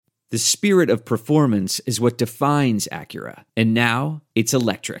The spirit of performance is what defines Acura. And now, it's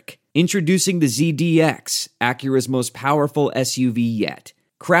electric. Introducing the ZDX, Acura's most powerful SUV yet.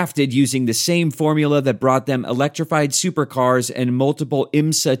 Crafted using the same formula that brought them electrified supercars and multiple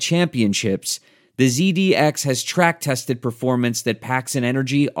IMSA championships, the ZDX has track-tested performance that packs an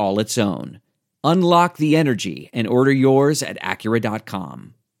energy all its own. Unlock the energy and order yours at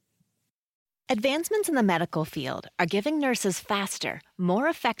Acura.com. Advancements in the medical field are giving nurses faster, more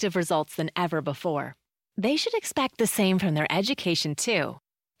effective results than ever before. They should expect the same from their education, too.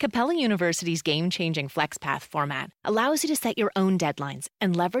 Capella University's game-changing FlexPath format allows you to set your own deadlines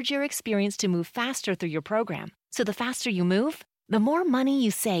and leverage your experience to move faster through your program. So the faster you move, the more money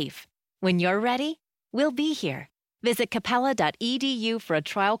you save. When you're ready, we'll be here. Visit capella.edu for a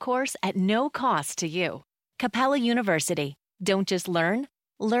trial course at no cost to you. Capella University. Don't just learn,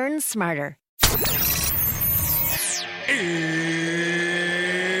 learn smarter. It's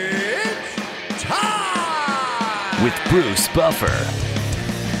time! With Bruce Buffer.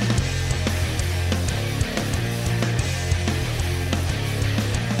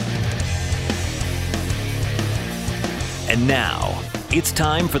 And now, it's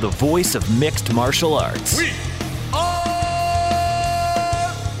time for the voice of mixed martial arts. We are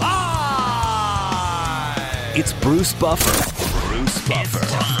live! It's Bruce Buffer. Bruce Buffer.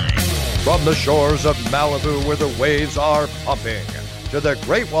 From the shores of Malibu where the waves are pumping, to the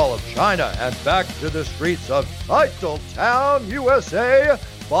Great Wall of China and back to the streets of Titletown, USA,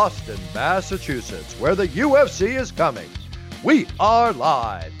 Boston, Massachusetts, where the UFC is coming. We are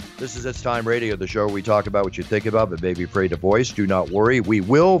live. This is It's Time Radio, the show where we talk about what you think about but may be afraid to voice. Do not worry, we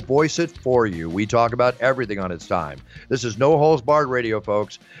will voice it for you. We talk about everything on It's Time. This is No Holds Barred Radio,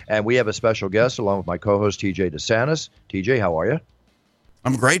 folks, and we have a special guest along with my co-host, TJ DeSantis. TJ, how are you?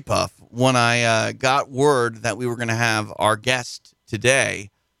 I'm great, Buff. When I got word that we were going to have our guest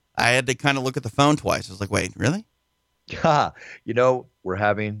today, I had to kind of look at the phone twice. I was like, wait, really? You know, we're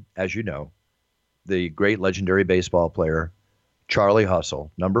having, as you know, the great legendary baseball player, Charlie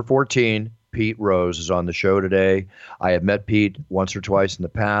Hustle. Number 14, Pete Rose, is on the show today. I have met Pete once or twice in the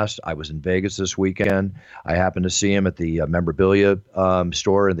past. I was in Vegas this weekend. I happened to see him at the memorabilia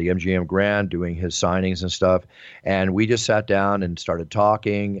store in the MGM Grand doing his signings and stuff. And we just sat down and started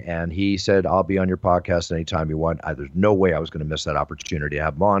talking. And he said, I'll be on your podcast anytime you want. There's no way I was going to miss that opportunity to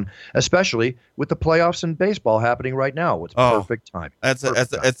have him on, especially with the playoffs in baseball happening right now. It's perfect time. It's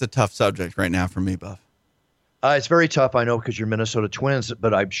a tough subject right now for me, Buff. It's very tough, I know, because you're Minnesota Twins,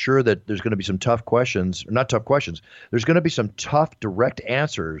 but I'm sure that there's going to be some tough questions, or not tough questions. There's going to be some tough, direct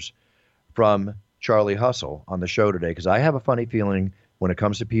answers from Charlie Hustle on the show today, because I have a funny feeling when it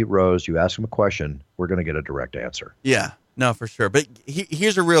comes to Pete Rose, you ask him a question, we're going to get a direct answer. Yeah, no, for sure. But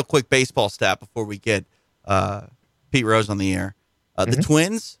here's a real quick baseball stat before we get Pete Rose on the air. The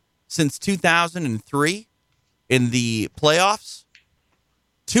Twins, since 2003, in the playoffs,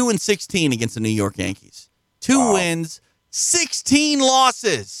 2-16 against the New York Yankees. 2 wins, 16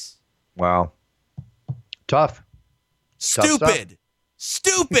 losses. Wow. Tough. Stupid.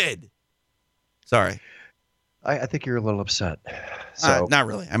 Sorry. I think you're a little upset. So Not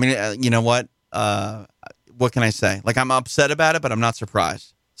really. I mean, you know what? What can I say? Like, I'm upset about it, but I'm not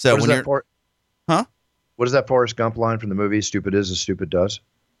surprised. So what when you're... What is that Forrest Gump line from the movie, stupid is as stupid does?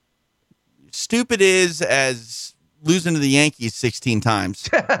 Stupid is as... losing to the Yankees 16 times.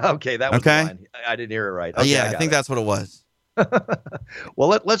 Okay, that was the line. I didn't hear it right. Okay, I think that's what it was.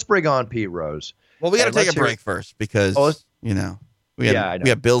 Well, let's bring on Pete Rose. Well, we got to take a break first because, we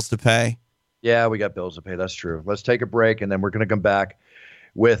have bills to pay. Yeah, we got bills to pay. That's true. Let's take a break, and then we're going to come back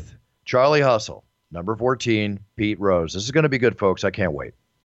with Charlie Hustle, number 14, Pete Rose. This is going to be good, folks. I can't wait.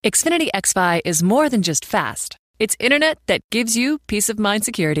 Xfinity XFi is more than just fast. It's internet that gives you peace of mind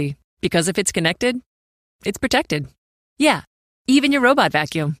security. Because if it's connected, it's protected. Yeah, even your robot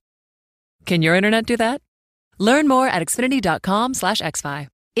vacuum. Can your internet do that? Learn more at Xfinity.com/XFi.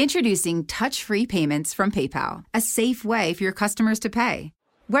 Introducing touch-free payments from PayPal, a safe way for your customers to pay.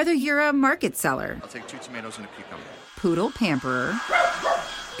 Whether you're a market seller, I'll take 2 tomatoes and a cucumber, poodle pamperer,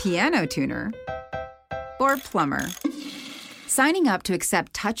 piano tuner, or plumber. Signing up to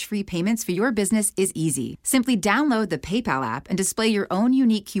accept touch-free payments for your business is easy. Simply download the PayPal app and display your own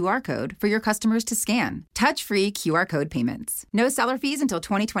unique QR code for your customers to scan. Touch-free QR code payments. No seller fees until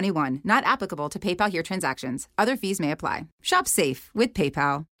 2021. Not applicable to PayPal here transactions. Other fees may apply. Shop safe with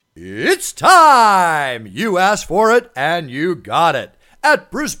PayPal. It's time! You asked for it, and you got it at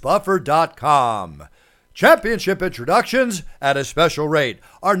BruceBuffer.com. Championship introductions at a special rate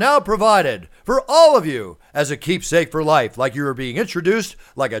are now provided for all of you as a keepsake for life, like you were being introduced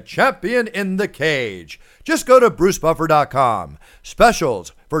like a champion in the cage. Just go to brucebuffer.com.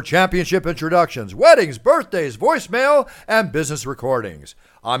 Specials for championship introductions, weddings, birthdays, voicemail, and business recordings.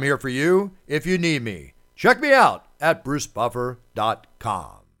 I'm here for you if you need me. Check me out at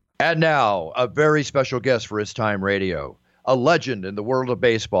brucebuffer.com. And now, a very special guest for It's Time Radio. A legend in the world of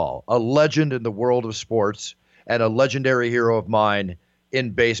baseball, a legend in the world of sports, and a legendary hero of mine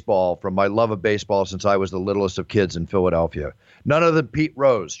in baseball from my love of baseball since I was the littlest of kids in Philadelphia. None other than Pete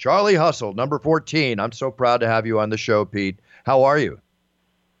Rose. Charlie Hustle, number 14. I'm so proud to have you on the show, Pete. How are you?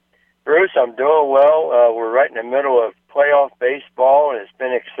 Bruce, I'm doing well. We're right in the middle of playoff baseball, and it's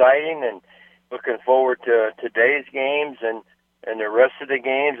been exciting, and looking forward to today's games and the rest of the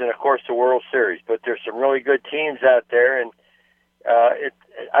games, and, of course, the World Series. But there's some really good teams out there, and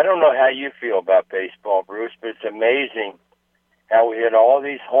I don't know how you feel about baseball, Bruce, but it's amazing how we hit all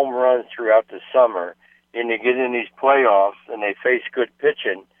these home runs throughout the summer, and they get in these playoffs, and they face good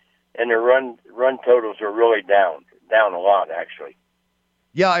pitching, and their run totals are really down a lot, actually.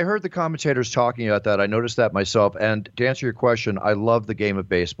 Yeah, I heard the commentators talking about that. I noticed that myself. And to answer your question, I love the game of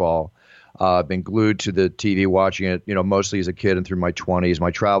baseball. I've been glued to the TV watching it, mostly as a kid and through my 20s.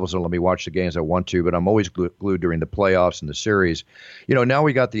 My travels don't let me watch the games I want to, but I'm always glued during the playoffs and the series. Now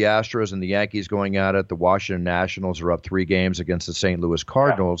we got the Astros and the Yankees going at it. The Washington Nationals are up 3 games against the St. Louis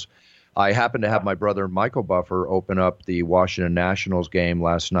Cardinals. Yeah. I happened to have my brother Michael Buffer open up the Washington Nationals game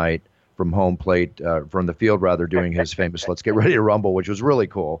last night from home plate, from the field rather, doing his famous "Let's Get Ready to Rumble," which was really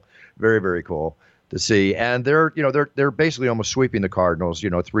cool, very, very cool to see. And they're basically almost sweeping the Cardinals.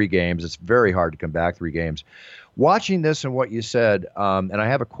 3 games. It's very hard to come back 3 games. Watching this and what you said, and I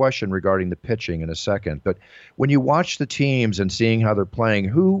have a question regarding the pitching in a second. But when you watch the teams and seeing how they're playing,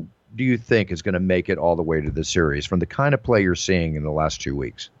 who do you think is going to make it all the way to the series from the kind of play you're seeing in the last 2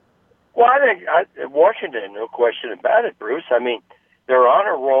 weeks? Well, I think Washington, no question about it, Bruce. I mean, they're on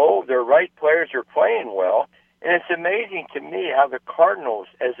a roll. Their right players are playing well. And it's amazing to me how the Cardinals,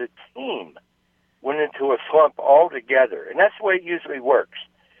 as a team, went into a slump altogether. And that's the way it usually works.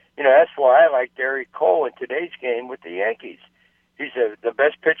 That's why I like Derek Cole in today's game with the Yankees. He's the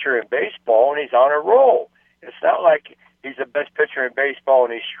best pitcher in baseball, and he's on a roll. It's not like he's the best pitcher in baseball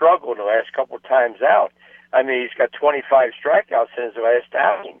and he struggled the last couple of times out. I mean, he's got 25 strikeouts in his last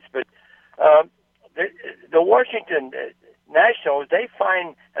outings. But the Washington Nationals, they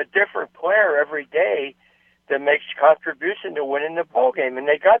find a different player every day that makes contribution to winning the ball game, and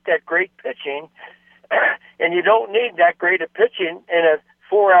they got that great pitching. And you don't need that great of pitching in a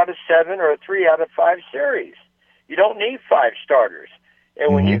 4 out of 7 or a 3 out of 5 series. You don't need 5 starters.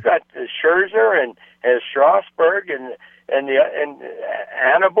 And when you got the Scherzer and Strasburg and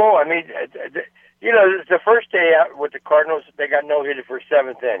Hannibal, I mean, the first day out with the Cardinals, they got no-hitter for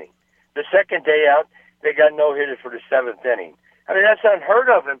 7th inning. The second day out, they got no-hitter for the 7th inning. I mean, that's unheard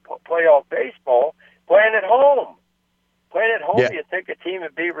of in playoff baseball. Playing at home. Yeah. You'd think a team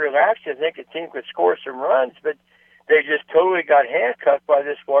would be relaxed. You'd think a team could score some runs, but they just totally got handcuffed by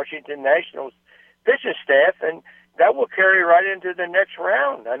this Washington Nationals pitching staff, and that will carry right into the next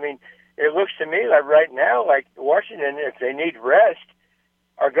round. I mean, it looks to me like right now, like Washington, if they need rest,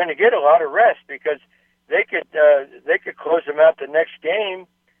 are going to get a lot of rest because they could close them out the next game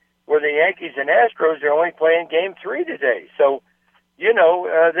where the Yankees and Astros are only playing Game 3 today. So,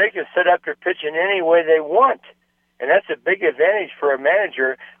 they can set up their pitching any way they want. And that's a big advantage for a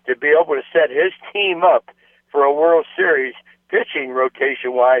manager to be able to set his team up for a World Series pitching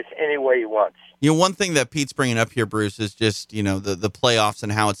rotation-wise any way he wants. One thing that Pete's bringing up here, Bruce, is just, the playoffs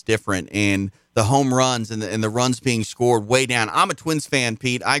and how it's different and the home runs and the runs being scored way down. I'm a Twins fan,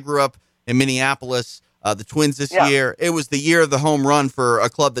 Pete. I grew up in Minneapolis. The Twins this year, it was the year of the home run for a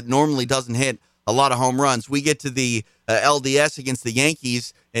club that normally doesn't hit a lot of home runs. We get to the LDS against the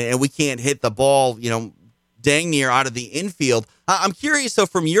Yankees, and we can't hit the ball, dang near out of the infield. I'm curious, though,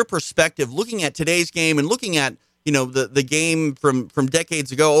 from your perspective, looking at today's game and looking at, the game from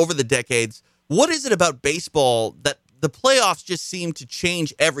decades ago, over the decades, what is it about baseball that the playoffs just seem to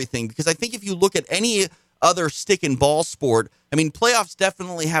change everything? Because I think if you look at any other stick and ball sport, I mean, playoffs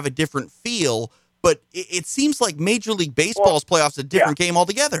definitely have a different feel, but it seems like Major League Baseball's playoffs a different game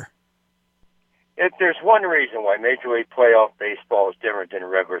altogether. If there's one reason why Major League Playoff Baseball is different than a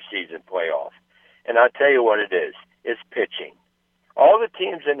regular season playoff, and I'll tell you what it is, it's pitching. All the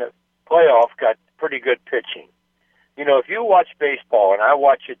teams in the playoff got pretty good pitching. If you watch baseball, and I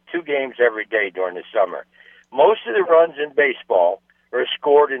watch it 2 games every day during the summer, most of the runs in baseball are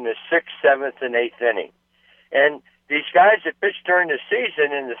scored in the 6th, 7th, and 8th inning. And these guys that pitch during the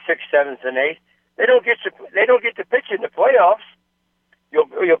season in the 6th, 7th, and 8th, they don't get to pitch in the playoffs.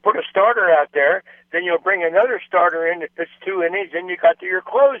 You'll put a starter out there, then you'll bring another starter in that pitch 2 innings, then you got to your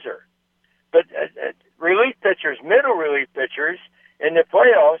closer. But relief pitchers, middle relief pitchers, in the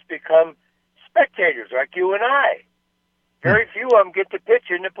playoffs become spectators like you and I. Very few of them get to pitch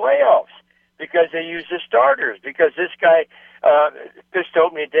in the playoffs because they use the starters. Because this guy pitched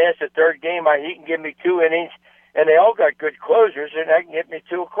opening day, the third game, he can give me 2 innings, and they all got good closers, and I can get me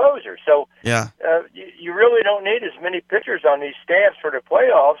 2 closers. So you really don't need as many pitchers on these staffs for the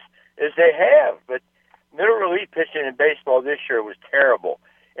playoffs as they have. But middle relief pitching in baseball this year was terrible.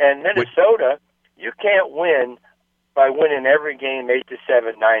 And Minnesota, you can't win by winning every game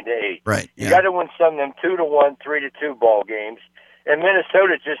 8-7, 9-8. Right. You got to win some of them 2-1, 3-2 ball games. And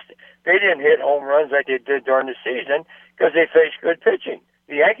Minnesota they didn't hit home runs like they did during the season because they faced good pitching.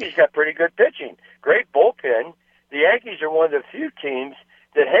 The Yankees got pretty good pitching, great bullpen. The Yankees are one of the few teams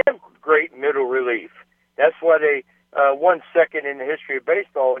that have great middle relief. That's why they won second in the history of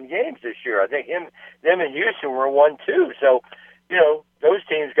baseball in games this year. I think them and Houston were 1-2. So, those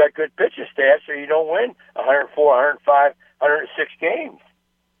teams got good pitching staffs, so you don't win 104, 105, 106 games.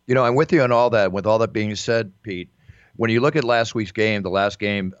 I'm with you on all that. With all that being said, Pete, when you look at last week's game, the last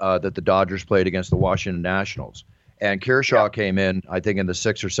game that the Dodgers played against the Washington Nationals, and Kershaw came in, I think in the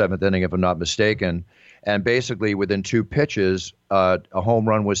 6th or 7th inning, if I'm not mistaken, and basically within 2 pitches, a home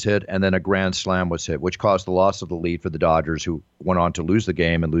run was hit and then a grand slam was hit, which caused the loss of the lead for the Dodgers, who went on to lose the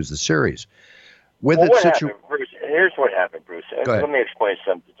game and lose the series. Happened, Bruce? Here's what happened, Bruce. Let me explain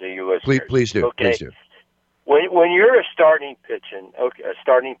something to you listeners. Please do. Okay? Please do. When you're a starting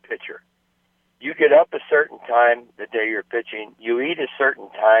pitcher, you get up a certain time the day you're pitching. You eat a certain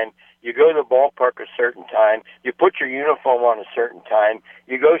time. You go to the ballpark a certain time. You put your uniform on a certain time.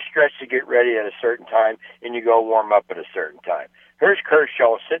 You go stretch to get ready at a certain time, and you go warm up at a certain time. Here's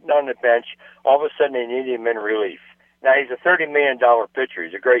Kershaw sitting on the bench. All of a sudden, they need him in relief. Now, he's a $30 million pitcher.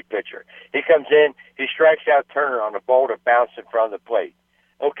 He's a great pitcher. He comes in, he strikes out Turner on a ball to bounce in front of the plate.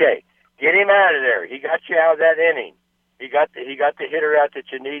 Okay, get him out of there. He got you out of that inning. He got the hitter out that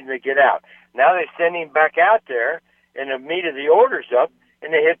you need him to get out. Now they send him back out there, and the meat of the order's up,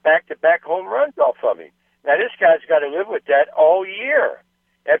 and they hit back-to-back home runs off of him. Now, this guy's got to live with that all year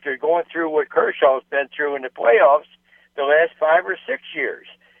after going through what Kershaw's been through in the playoffs the last 5 or 6 years.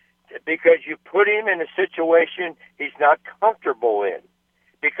 Because you put him in a situation he's not comfortable in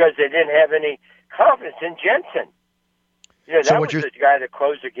because they didn't have any confidence in Jensen. That was the guy that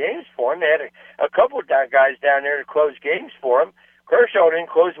closed the games for him. They had a couple of guys down there to close games for him. Kershaw didn't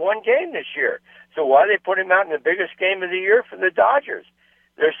close one game this year. So why they put him out in the biggest game of the year for the Dodgers?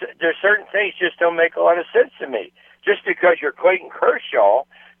 There's certain things just don't make a lot of sense to me. Just because you're Clayton Kershaw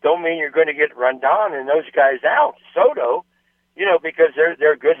don't mean you're going to get Rondon and those guys out. Soto, because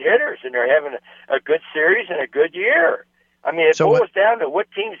they're good hitters and they're having a good series and a good year. I mean, it boils down to what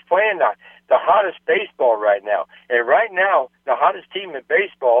team's playing the hottest baseball right now. And right now, the hottest team in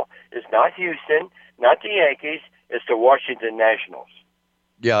baseball is not Houston, not the Yankees, it's the Washington Nationals.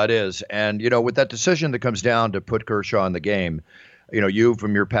 Yeah, it is. And, with that decision that comes down to put Kershaw in the game, you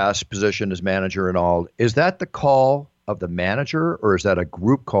from your past position as manager and all, is that the call of the manager or is that a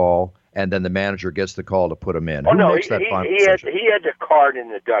group call? And then the manager gets the call to put him in. Who makes that final decision? He had the card in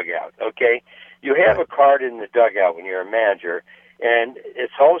the dugout, okay? You have a card in the dugout when you're a manager, and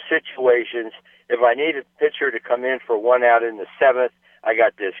it's whole situations. If I need a pitcher to come in for 1 out in the 7th, I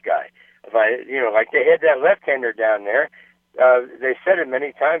got this guy. If like they had that left-hander down there, they said it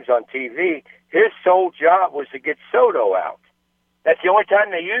many times on TV, his sole job was to get Soto out. That's the only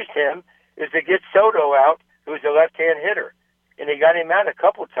time they used him is to get Soto out, who's a left-hand hitter. And he got him out a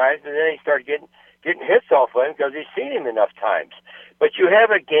couple of times, and then he started getting hits off of him because he's seen him enough times. But you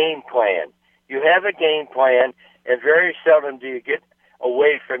have a game plan. You have a game plan, and very seldom do you get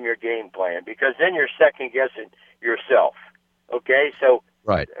away from your game plan because then you're second-guessing yourself. Okay? So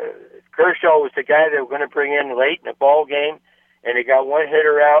right. Kershaw was the guy they were going to bring in late in the ball game, and he got one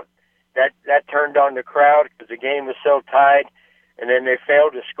hitter out. That turned on the crowd because the game was so tied, and then they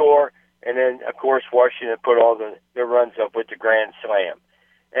failed to score. And then, of course, Washington put all the runs up with the grand slam.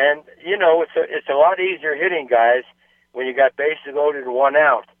 And, it's a lot easier hitting, guys, when you got bases loaded and 1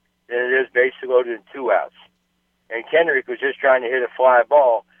 out than it is bases loaded and 2 outs. And Kendrick was just trying to hit a fly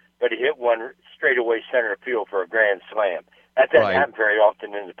ball, but he hit one straightaway center field for a grand slam. That doesn't happen very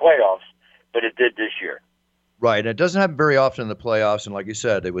often in the playoffs, but it did this year. Right, and it doesn't happen very often in the playoffs, and like you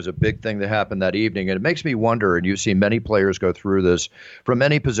said, it was a big thing that happened that evening, and it makes me wonder, and you've seen many players go through this from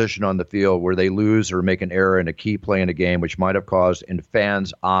any position on the field where they lose or make an error in a key play in a game, which might have caused in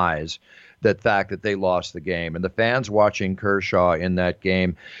fans' eyes that fact that they lost the game. And the fans watching Kershaw in that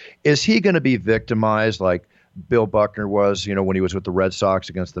game, is he going to be victimized like Bill Buckner was, when he was with the Red Sox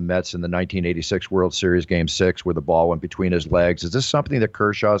against the Mets in the 1986 World Series Game 6 where the ball went between his legs. Is this something that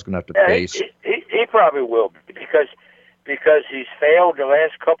Kershaw is going to have to face? He probably will because he's failed the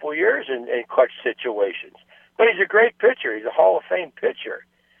last couple of years in clutch situations. But he's a great pitcher. He's a Hall of Fame pitcher.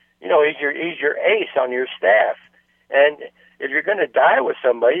 He's your ace on your staff. And if you're going to die with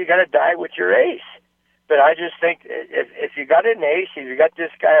somebody, you got to die with your ace. But I just think if you got an ace, if you got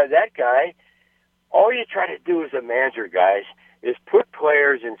this guy or that guy, all you try to do as a manager, guys, is put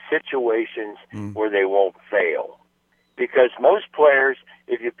players in situations where they won't fail. Because most players,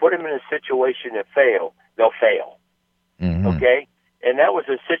 if you put them in a situation that fail, they'll fail. Mm-hmm. Okay? And that was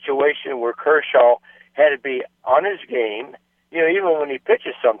a situation where Kershaw had to be on his game. Even when he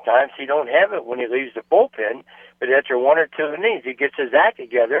pitches sometimes, he don't have it when he leaves the bullpen. But after one or two innings, he gets his act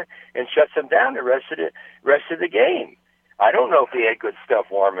together and shuts them down the rest of the game. I don't know if he had good stuff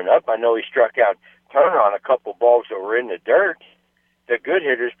warming up. I know he struck out Turner on a couple balls that were in the dirt. The good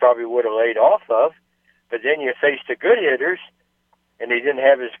hitters probably would have laid off of. But then you face the good hitters, and he didn't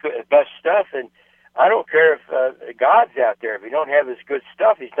have his best stuff. And I don't care if God's out there. If he don't have his good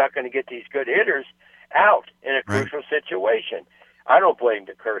stuff, he's not going to get these good hitters out in a crucial situation. I don't blame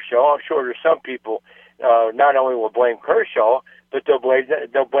the Kershaw. I'm sure there's some people not only will blame Kershaw, but they'll blame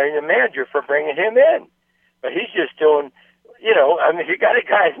the manager for bringing him in. But he's just doing, if you got a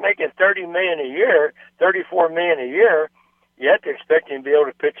guy that's making $30 million a year, $34 million a year, you have to expect him to be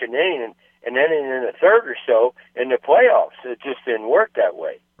able to pitch an inning and then in the third or so in the playoffs. It just didn't work that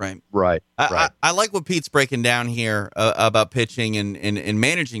way. Right. I like what Pete's breaking down here about pitching and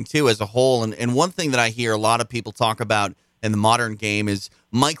managing, too, as a whole. And one thing that I hear a lot of people talk about in the modern game is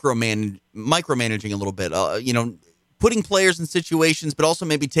micromanaging a little bit, putting players in situations, but also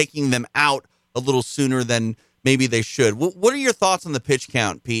maybe taking them out a little sooner than maybe they should. What are your thoughts on the pitch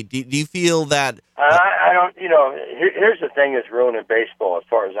count, Pete? Do you feel that... I don't, here's the thing that's ruining baseball as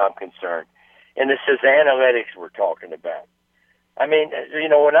far as I'm concerned, and this is analytics we're talking about. I mean,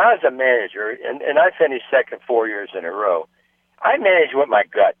 when I was a manager, and I finished second 4 years in a row, I managed with my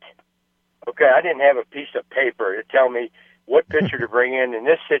gut. Okay, I didn't have a piece of paper to tell me what pitcher to bring in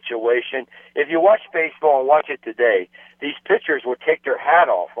this situation. If you watch baseball and watch it today, these pitchers will take their hat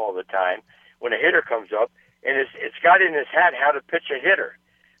off all the time when a hitter comes up, and it's got in his hat how to pitch a hitter.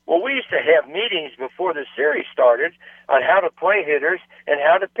 Well, we used to have meetings before the series started on how to play hitters and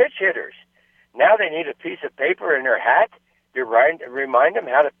how to pitch hitters. Now they need a piece of paper in their hat to remind them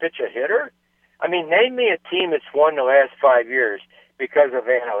how to pitch a hitter? I mean, name me a team that's won the last 5 years because of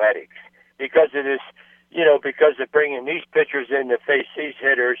analytics, because of this, because of bringing these pitchers in to face these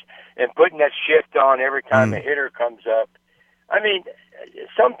hitters and putting that shift on every time a hitter comes up. I mean,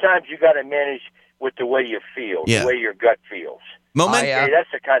 sometimes you got to manage with the way you feel, the way your gut feels.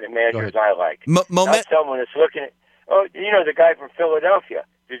 That's the kind of managers I like. Not someone that's looking at, the guy from Philadelphia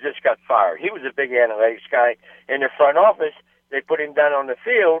who just got fired. He was a big analytics guy in the front office. They put him down on the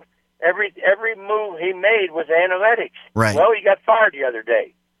field. Every move he made was analytics. Right. Well, he got fired the other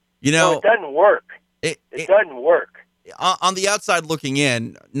day. So it doesn't work. It doesn't work. On the outside looking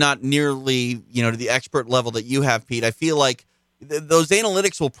in, not nearly, to the expert level that you have, Pete, I feel like those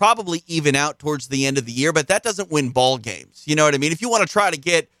analytics will probably even out towards the end of the year, but that doesn't win ball games. You know what I mean? If you want to try to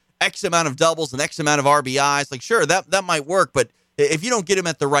get X amount of doubles and X amount of RBIs, sure, that might work, but if you don't get them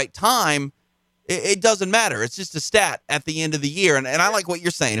at the right time, it doesn't matter. It's just a stat at the end of the year, and I like what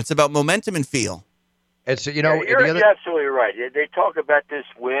you're saying. It's about momentum and feel. It's you're absolutely right. They talk about this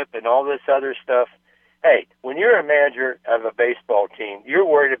whip and all this other stuff. Hey, when you're a manager of a baseball team, you're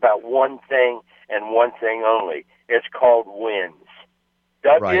worried about one thing and one thing only. It's called wins.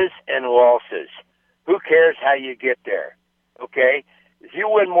 W's and losses. Who cares how you get there? Okay? If you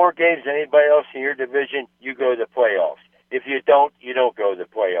win more games than anybody else in your division, you go to the playoffs. If you don't go to the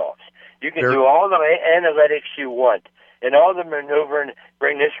playoffs. You can do all the analytics you want and all the maneuvering,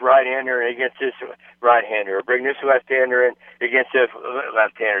 bring this right-hander against this right-hander, or bring this left-hander in against this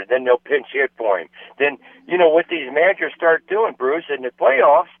left-hander. Then they'll pinch hit for him. Then, what these managers start doing, Bruce, in the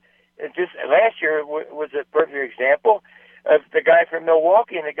playoffs, just last year was a perfect example of the guy from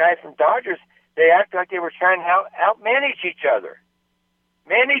Milwaukee and the guy from Dodgers. They act like they were trying to out-manage each other.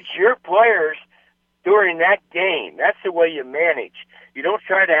 Manage your players during that game. That's the way you manage. You don't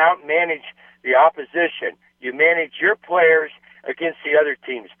try to out-manage the opposition. You manage your players against the other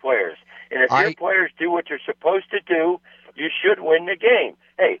team's players. And if your players do what they're supposed to do, you should win the game.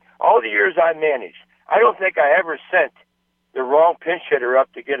 Hey, all the years I managed, I don't think I ever sent the wrong pinch hitter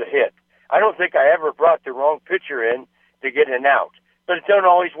up to get a hit. I don't think I ever brought the wrong pitcher in to get an out. But it don't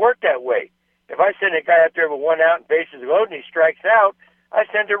always work that way. If I send a guy up there with one out and bases loaded and he strikes out, I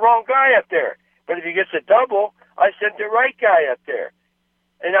send the wrong guy up there. But if he gets a double, I sent the right guy up there.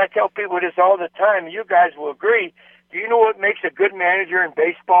 And I tell people this all the time, and you guys will agree. Do you know what makes a good manager in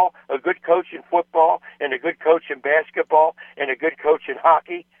baseball, a good coach in football, and a good coach in basketball, and a good coach in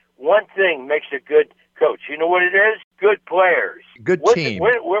hockey? One thing makes a good coach. You know what it is? Good players. Good team.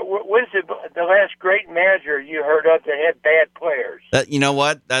 When's the last great manager you heard of that had bad players? You know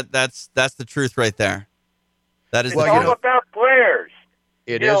what? That's the truth right there. That is it's all about players.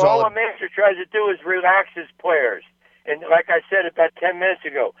 It is all a manager tries to do is relax his players. And like I said about 10 minutes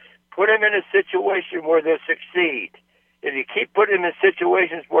ago, put them in a situation where they'll succeed. If you keep putting them in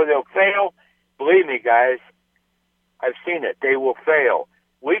situations where they'll fail, believe me, guys, I've seen it. They will fail.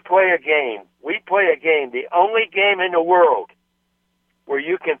 We play a game, the only game in the world where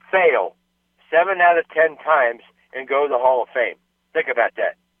you can fail 7 out of 10 times and go to the Hall of Fame. Think about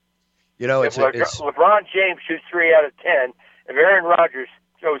that. You know, if LeBron James shoots 3 out of 10, if Aaron Rodgers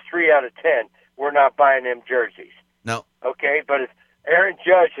throws 3 out of 10, we're not buying them jerseys. No. Okay, but if Aaron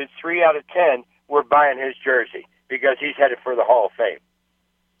Judge hits 3 out of 10, we're buying his jersey because he's headed for the Hall of Fame.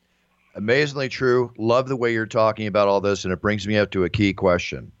 Amazingly true. Love the way you're talking about all this, and it brings me up to a key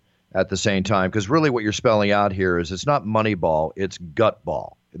question at the same time, because really what you're spelling out here is it's not money ball, it's gut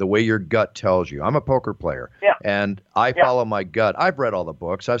ball. The way your gut tells you. I'm a poker player, and I follow my gut. I've read all the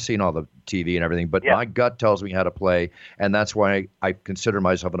books. I've seen all the TV and everything, but my gut tells me how to play, and that's why I consider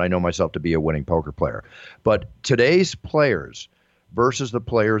myself, and I know myself, to be a winning poker player. But today's players versus the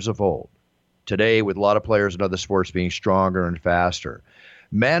players of old, today with a lot of players in other sports being stronger and faster,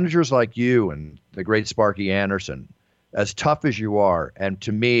 managers like you and the great Sparky Anderson, as tough as you are, and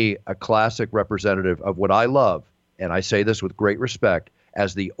to me, a classic representative of what I love, and I say this with great respect,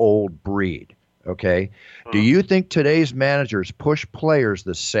 as the old breed, okay? Do you think today's managers push players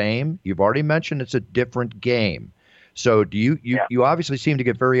the same? You've already mentioned it's a different game. So do you obviously seem to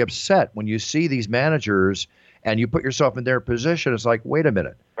get very upset when you see these managers and you put yourself in their position. It's like, wait a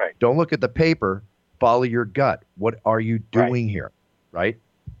minute. Right. Don't look at the paper. Follow your gut. What are you doing here? Right?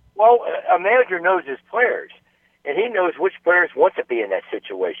 Well, a manager knows his players, and he knows which players want to be in that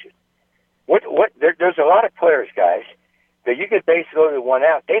situation. There's a lot of players, guys, that you get bases loaded 1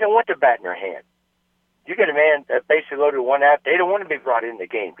 out. They don't want the bat in their hand. You get a man that bases loaded 1 out. They don't want to be brought in the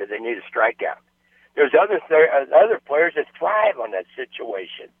game because they need a strikeout. There's other players that thrive on that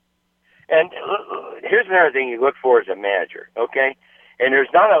situation. And here's another thing you look for as a manager, okay? And there's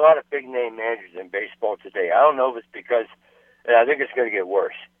not a lot of big-name managers in baseball today. I don't know if it's because, and I think it's going to get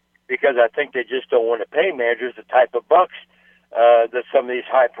worse, because I think they just don't want to pay managers the type of bucks that some of these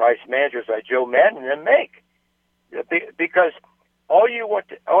high-priced managers like Joe Madden and them make. Because all you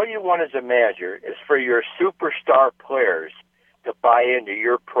want as a manager is for your superstar players to buy into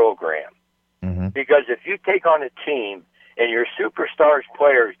your program. Mm-hmm. Because if you take on a team and your superstars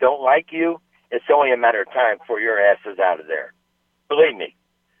players don't like you, it's only a matter of time before your ass is out of there. Believe me,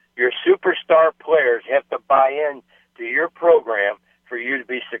 your superstar players have to buy in to your program for you to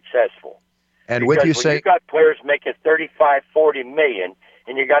be successful. And because when you got players making $35-40 million,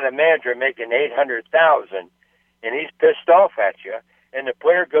 and you got a manager making $800,000, and he's pissed off at you, and the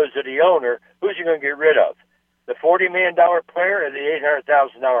player goes to the owner, who's you going to get rid of? The $40 million player or the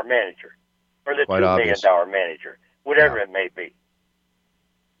 $800,000 manager? Or the $2 million manager? Whatever it may be.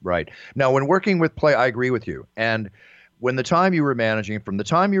 Right. Now, when working with play, I agree with you. And when the time you were managing, from the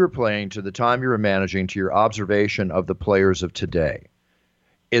time you were playing to the time you were managing to your observation of the players of today,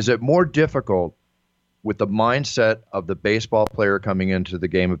 is it more difficult with the mindset of the baseball player coming into the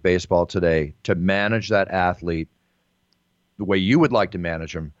game of baseball today to manage that athlete the way you would like to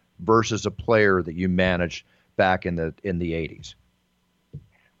manage him versus a player that you managed back in the 80s?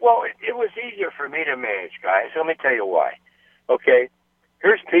 Well, it was easier for me to manage, guys. Let me tell you why. Okay,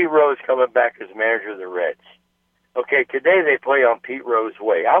 here's Pete Rose coming back as manager of the Reds. Okay, today they play on Pete Rose's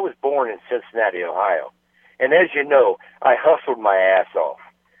way. I was born in Cincinnati, Ohio. And as you know, I hustled my ass off.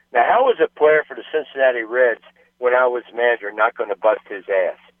 Now, how was a player for the Cincinnati Reds when I was manager not going to bust his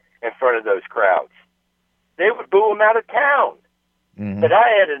ass in front of those crowds? They would boo him out of town. Mm-hmm. But I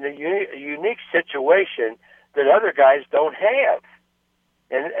had a unique situation that other guys don't have.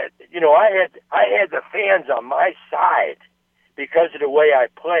 And, I had the fans on my side because of the way I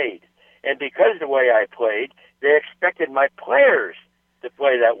played. And because of the way I played, they expected my players to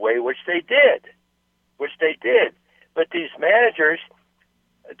play that way, which they did. But these managers,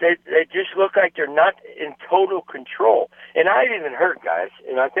 they just look like they're not in total control. And I've even heard, guys,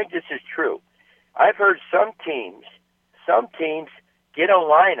 and I think this is true, I've heard some teams get a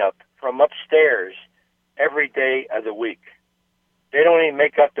lineup from upstairs every day of the week. They don't even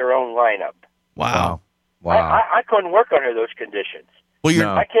make up their own lineup. Wow. I couldn't work under those conditions.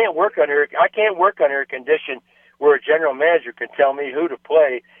 Well, I can't work under a condition where a general manager can tell me who to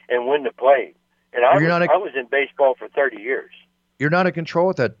play and when to play. And I was in baseball for 30 years. You're not in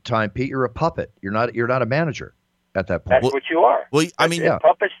control at that time, Pete. You're a puppet. You're not a manager at that point. That's what you are. Well, I mean,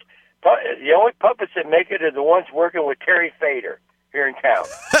 puppets. The only puppets that make it are the ones working with Terry Fader here in town.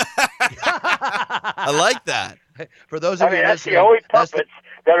 I like that. For those of you that's the only puppets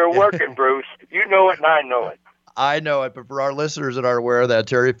that are working, Bruce. You know it, and I know it. I know it, but for our listeners that aren't aware of that,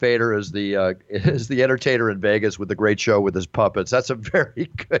 Terry Fader is the entertainer in Vegas with the great show with his puppets. That's a very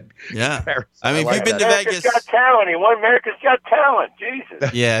good comparison. I mean, if you've been to America's Vegas, Got Talent. He won America's Got Talent.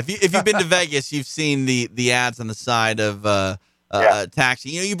 Jesus. Yeah, if you've been to Vegas, you've seen the ads on the side of taxi.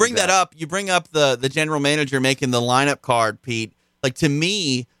 You bring that up. You bring up the general manager making the lineup card, Pete. Like, to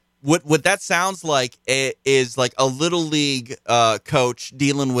me, what that sounds like is like a little league coach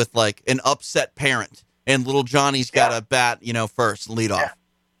dealing with like an upset parent. And little Johnny's got to bat, first, lead off.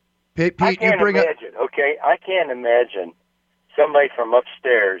 Pete, I can't imagine, okay? I can't imagine somebody from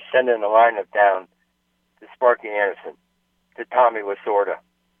upstairs sending a lineup down to Sparky Anderson, to Tommy Lasorda,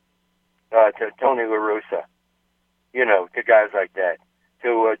 to Tony La Russa, to guys like that.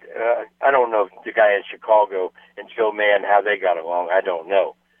 To, I don't know the guy in Chicago and Joe Mann, how they got along. I don't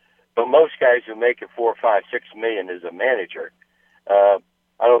know. But most guys who make it $4, $5, $6 million as a manager, I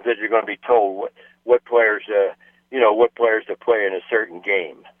don't think you're going to be told what players to play in a certain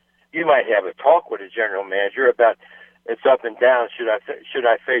game. You might have a talk with a general manager about it's up and down. Should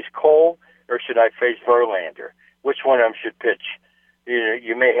I face Cole or should I face Verlander? Which one of them should pitch?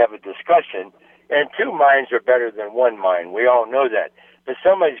 You may have a discussion, and two minds are better than one mind. We all know that, but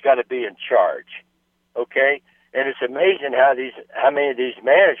somebody's got to be in charge, okay? And it's amazing how many of these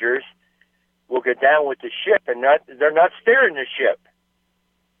managers will get down with the ship and they're not steering the ship.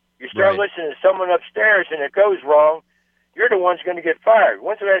 You start listening to someone upstairs and it goes wrong, you're the one's going to get fired.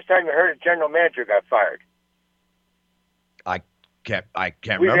 When's the last time you heard a general manager got fired? I can't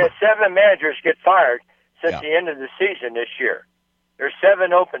We've remember. had 7 managers get fired since the end of the season this year. There's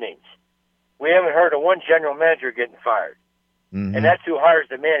 7 openings. We haven't heard of one general manager getting fired. Mm-hmm. And that's who hires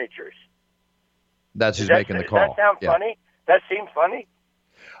the managers. That's who's making the call. Does that sound funny? That seems funny?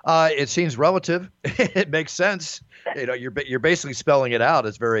 It seems relative. It makes sense. You're basically spelling it out.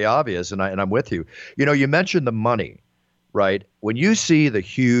 It's very obvious, and I'm with you. You mentioned the money, right? When you see the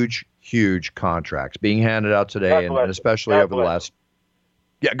huge contracts being handed out today, and especially over the last,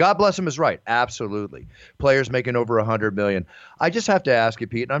 God bless them is right, absolutely. Players making over $100 million. I just have to ask you,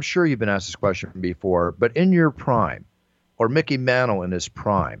 Pete, and I'm sure you've been asked this question before, but in your prime, or Mickey Mantle in his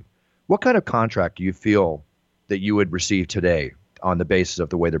prime, what kind of contract do you feel that you would receive today on the basis of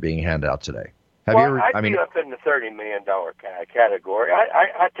the way they're being handed out today? I'd be up in the $30 million category.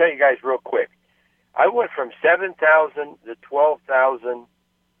 I tell you guys real quick. I went from 7,000 to 12,000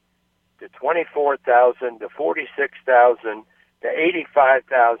 to 24,000 to 46,000 to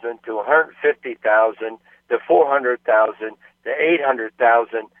 85,000 to 150,000 to 400,000 to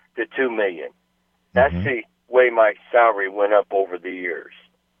 800,000 to 2 million. That's the way my salary went up over the years.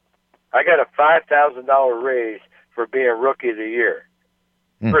 I got a $5,000 raise for being Rookie of the Year.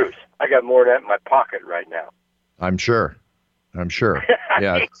 Bruce, I got more of that in my pocket right now. I'm sure.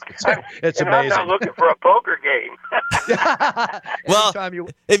 Yeah, it's amazing. I'm not looking for a poker game. Well,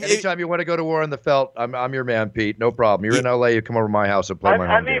 anytime you want to go to war on the felt, I'm your man, Pete. No problem. You're in LA. You come over to my house and play my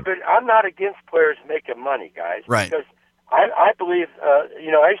home game. But I'm not against players making money, guys. Right. Because I believe, I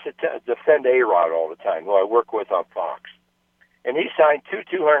used to defend A-Rod all the time, who I work with on Fox. And he signed two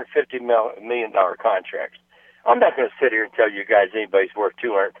 $250 million contracts. I'm not going to sit here and tell you guys anybody's worth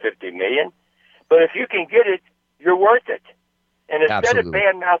 $250 million, but if you can get it, you're worth it. And instead of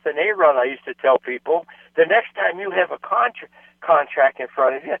bad-mouthing A-Rod, I used to tell people, the next time you have a contract in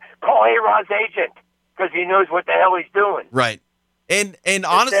front of you, call A-Rod's agent because he knows what the hell he's doing. Right. And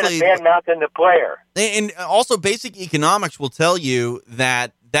honestly, instead of bad-mouthing the player. And also, basic economics will tell you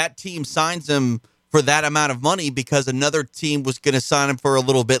that team signs him for that amount of money because another team was going to sign him for a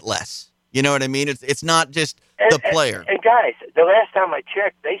little bit less. You know what I mean? It's not just the player. And guys, the last time I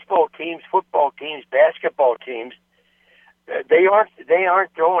checked, baseball teams, football teams, basketball teams, they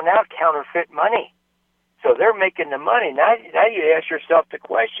aren't throwing out counterfeit money. So they're making the money. Now you ask yourself the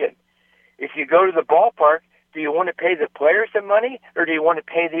question: if you go to the ballpark, do you want to pay the players the money or do you want to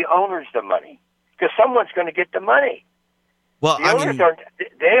pay the owners the money? Because someone's going to get the money. Well, the owners aren't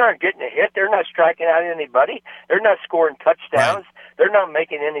getting a hit. They're not striking out anybody. They're not scoring touchdowns. Right. They're not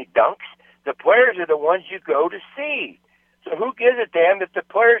making any dunks. The players are the ones you go to see. So who gives a damn if the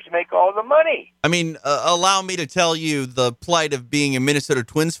players make all the money? I mean, allow me to tell you the plight of being a Minnesota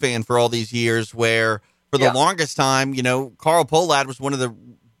Twins fan for all these years, where for the longest time, Carl Pohlad was one of the,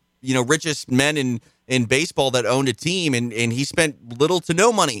 richest men in baseball that owned a team, and he spent little to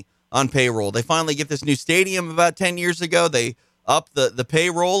no money on payroll. They finally get this new stadium about 10 years ago. They up the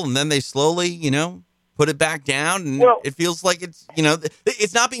payroll, and then they slowly, put it back down, and it feels like it's,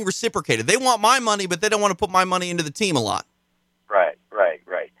 it's not being reciprocated. They want my money, but they don't want to put my money into the team a lot. Right.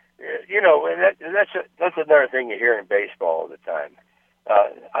 And that's another thing you hear in baseball all the time.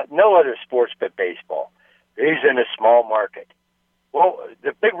 No other sports but baseball. He's in a small market. Well,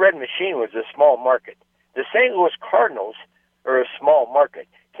 the Big Red Machine was a small market. The St. Louis Cardinals are a small market.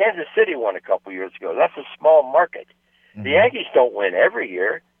 Kansas City won a couple years ago. That's a small market. Mm-hmm. The Yankees don't win every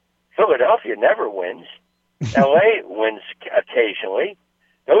year. Philadelphia never wins. L.A. wins occasionally.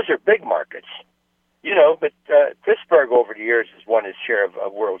 Those are big markets. But Pittsburgh over the years has won its share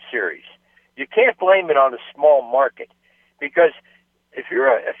of World Series. You can't blame it on a small market, because if you're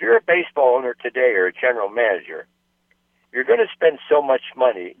a baseball owner today or a general manager, you're going to spend so much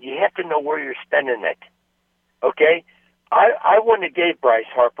money. You have to know where you're spending it. Okay, I wouldn't have gave Bryce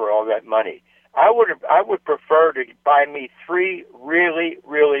Harper all that money. I would prefer to buy me 3 really,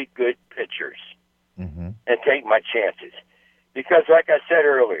 really good pitchers and take my chances. Because, like I said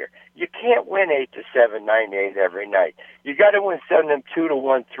earlier, you can't win 8-7, 9-8 every night. You got to win some of them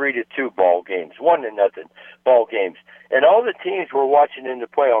 2-1, 3-2 ball games, 1-0 ball games. And all the teams we're watching in the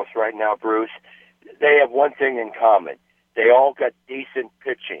playoffs right now, Bruce, they have one thing in common: they all got decent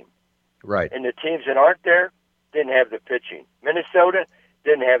pitching. Right. And the teams that aren't there didn't have the pitching. Minnesota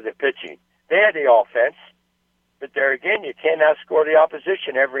didn't have the pitching. They had the offense, but there again, you can't outscore the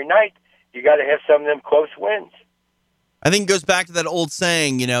opposition every night. You got to have some of them close wins. I think it goes back to that old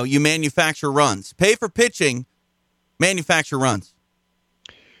saying, you manufacture runs. Pay for pitching, manufacture runs.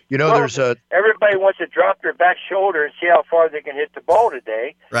 Everybody wants to drop their back shoulder and see how far they can hit the ball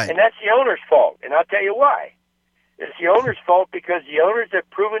today. Right. And that's the owner's fault. And I'll tell you why. It's the owner's fault because the owners have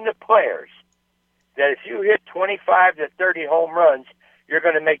proven to players that if you hit 25 to 30 home runs, you're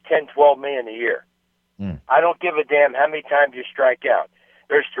going to make $10-12 million a year. I don't give a damn how many times you strike out.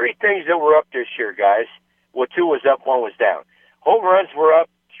 There's 3 things that were up this year, guys. Well, 2 was up, 1 was down. Home runs were up,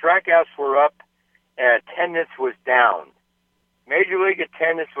 strikeouts were up, and attendance was down. Major League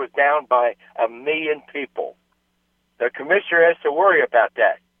attendance was down by 1 million people. The commissioner has to worry about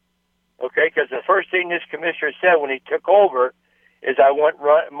that, okay? Because the first thing this commissioner said when he took over is, I want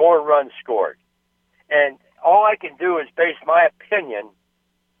more runs scored. And all I can do is base my opinion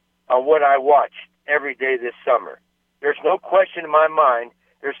on what I watched every day this summer. There's no question in my mind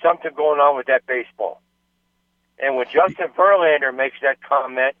there's something going on with that baseball. And when Justin Verlander makes that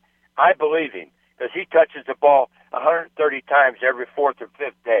comment, I believe him, because he touches the ball 130 times every 4th or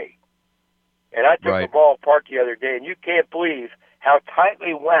 5th day. And I took the ball apart the other day, and you can't believe how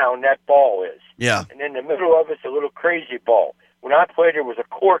tightly wound that ball is. Yeah. And in the middle of it's a little crazy ball. When I played, there was a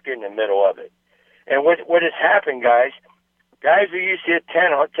cork in the middle of it. And what has happened, guys who used to hit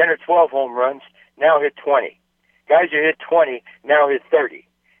 10 or 12 home runs now hit 20. Guys who hit 20 now hit 30.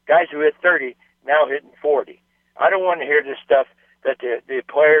 Guys who hit 30 now hitting 40. I don't want to hear this stuff that the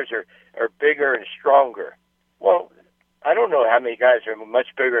players are bigger and stronger. Well, I don't know how many guys are much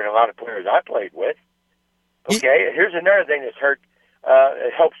bigger than a lot of players I played with. Okay, here's another thing that's hurt.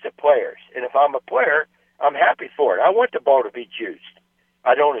 It helps the players. And if I'm a player, I'm happy for it. I want the ball to be juiced.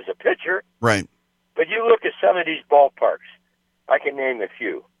 I don't as a pitcher. Right. But you look at some of these ballparks. I can name a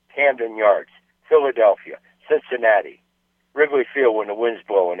few. Camden Yards, Philadelphia, Cincinnati, Wrigley Field when the wind's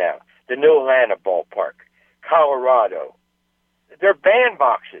blowing out, the New Atlanta ballpark, Colorado. They're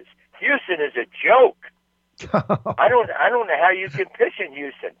bandboxes. Houston is a joke. I don't know how you can pitch in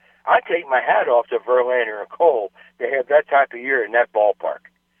Houston. I take my hat off to Verlander and Cole to have that type of year in that ballpark.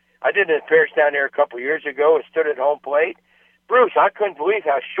 I did an appearance down there a couple of years ago and stood at home plate. Bruce, I couldn't believe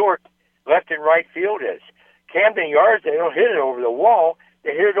how short left and right field is. Camden Yards, they don't hit it over the wall.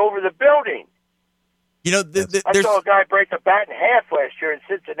 They hit it over the building. I saw a guy break the bat in half last year in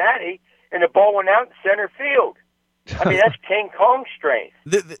Cincinnati, and the ball went out in center field. I mean, that's King Kong strength.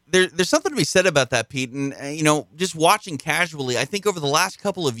 There's something to be said about that, Pete. And, just watching casually, I think over the last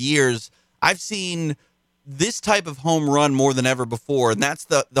couple of years, I've seen this type of home run more than ever before, and that's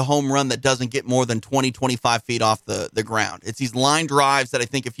the home run that doesn't get more than 20, 25 feet off the ground. It's these line drives that I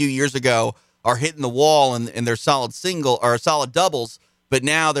think a few years ago are hitting the wall, and they're solid single or solid doubles, but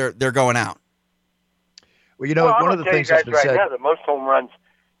now they're going out. Well, one of the things that's been said. Now, the most home runs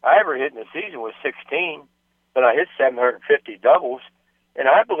I ever hit in a season was 16, but I hit 750 doubles, and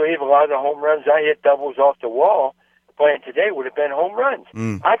I believe a lot of the home runs I hit doubles off the wall playing today would have been home runs.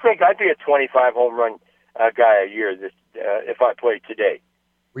 I think I'd be a 25 home run guy a year if I played today.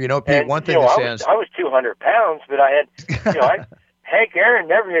 Well, you know, Pete, And, one thing you know, that I stands. was 200 pounds, but I had, Hank Aaron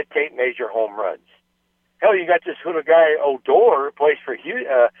never hit 8 major home runs. Hell, you got this little guy, Odor, who plays for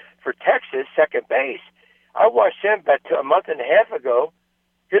Texas, second base. I watched him about a month and a half ago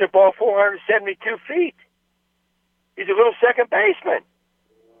hit a ball 472 feet. He's a little second baseman.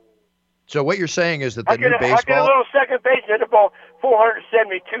 So what you're saying is that the How new can a baseball. little second baseman hit a ball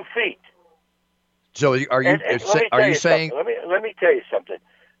 472 feet? So are you saying? Let me tell you something.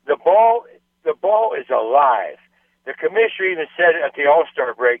 The ball is alive. The commissioner even said at the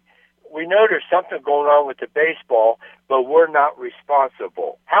All-Star break, we know there's something going on with the baseball, but we're not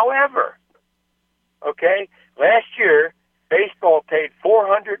responsible. However, okay, last year baseball paid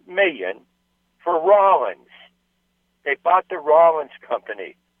 $400 million for Rollins. They bought the Rollins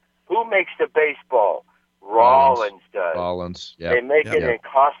company. Who makes the baseball? Rollins does. Rollins, yeah. They make it in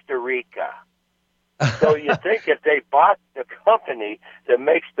Costa Rica. So you think if they bought the company that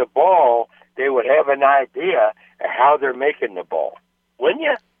makes the ball, they would have an idea of how they're making the ball, wouldn't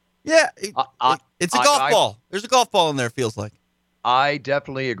you? Yeah, it's a golf ball. There's a golf ball in there, it feels like. I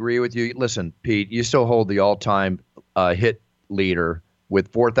definitely agree with you. Listen, Pete, you still hold the all-time hit leader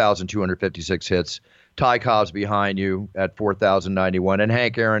with 4,256 hits. Ty Cobb's behind you at 4,091. And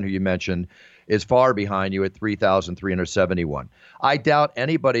Hank Aaron, who you mentioned, is far behind you at 3,371. I doubt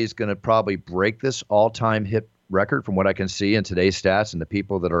anybody's going to probably break this all-time hit record from what I can see in today's stats and the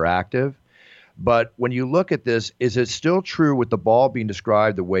people that are active. But when you look at this, is it still true with the ball being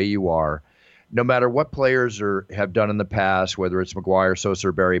described the way you are? No matter what players have done in the past, whether it's McGwire, Sosa,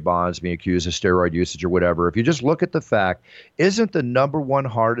 or Barry Bonds being accused of steroid usage or whatever, if you just look at the fact, isn't the number one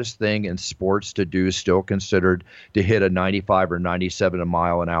hardest thing in sports to do still considered to hit a 95 or 97 a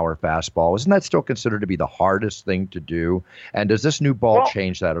mile an hour fastball? Isn't that still considered to be the hardest thing to do? And does this new ball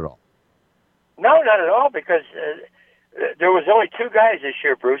change that at all? No, not at all, because there was only 2 guys this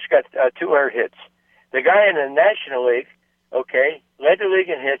year, Bruce, got 200 hits. The guy in the National League, okay, led the league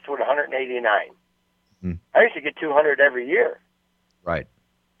in hits with 189. I used to get 200 every year. Right.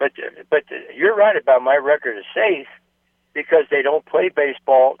 But you're right about my record is safe because they don't play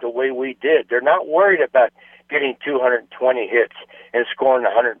baseball the way we did. They're not worried about getting 220 hits and scoring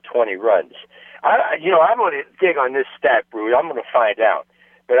 120 runs. I'm going to dig on this stat, Bruce. I'm going to find out.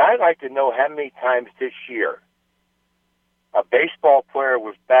 But I'd like to know how many times this year a baseball player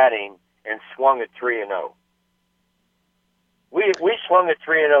was batting and swung at 3-0. We swung at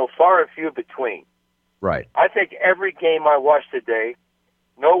 3-0, far and few between. Right. I think every game I watched today,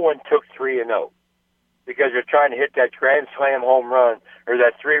 no one took 3-0 because they're trying to hit that grand slam home run or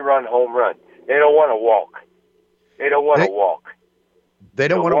that 3-run home run. They don't want to walk. They don't want to walk. They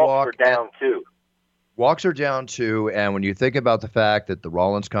don't want to walk. Walks are down 2. Walks are down 2, and when you think about the fact that the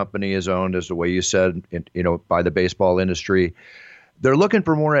Rollins company is owned, as the way you said, by the baseball industry, they're looking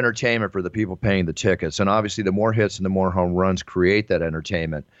for more entertainment for the people paying the tickets. And obviously, the more hits and the more home runs create that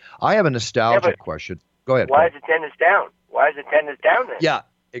entertainment. I have a nostalgic question. Go ahead. Why is attendance down? Why is attendance down then? Yeah,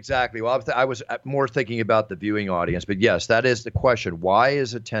 exactly. Well, I was more thinking about the viewing audience. But yes, that is the question. Why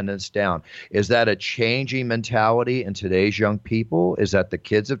is attendance down? Is that a changing mentality in today's young people? Is that the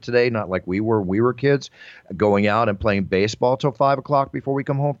kids of today, not like we were kids, going out and playing baseball till 5 o'clock before we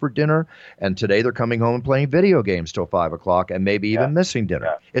come home for dinner? And today they're coming home and playing video games till 5 o'clock and maybe even missing dinner.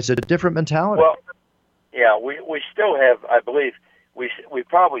 Yeah. It's a different mentality. Well, yeah, we still have, I believe, we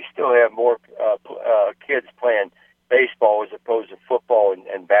probably still have more kids playing baseball as opposed to football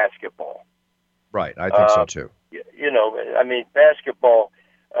and basketball. Right, I think so too. Basketball.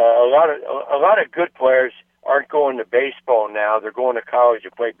 A lot of good players aren't going to baseball now. They're going to college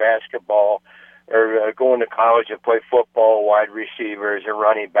to play basketball, or going to college and play football, wide receivers and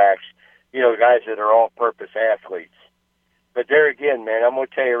running backs. Guys that are all-purpose athletes. But there again, man, I'm going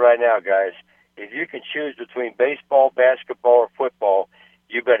to tell you right now, guys. If you can choose between baseball, basketball, or football,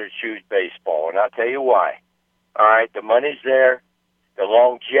 you better choose baseball, and I'll tell you why. All right, the money's there, the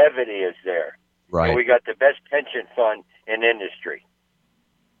longevity is there, right? And we got the best pension fund in industry.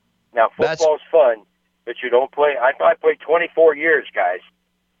 Now, football's fun, but you don't play. I played 24 years, guys.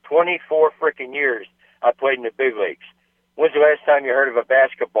 24 freaking years I played in the big leagues. When's the last time you heard of a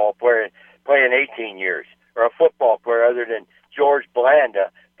basketball player playing 18 years, or a football player other than George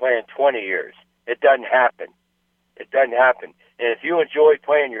Blanda playing 20 years? It doesn't happen. It doesn't happen. And if you enjoy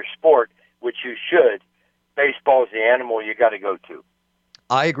playing your sport, which you should, baseball is the animal you got to go to.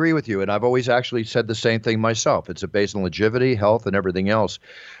 I agree with you, and I've always actually said the same thing myself. It's based on longevity, health, and everything else.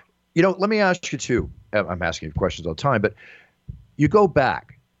 Let me ask you too. I'm asking you questions all the time, but you go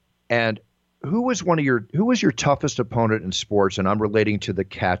back, and who was your toughest opponent in sports? And I'm relating to the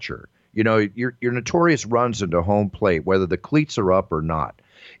catcher. You know, your notorious runs into home plate, whether the cleats are up or not.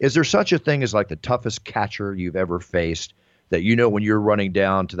 Is there such a thing as like the toughest catcher you've ever faced that you know when you're running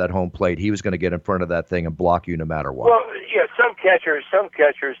down to that home plate, he was going to get in front of that thing and block you no matter what? Well, yeah, some catchers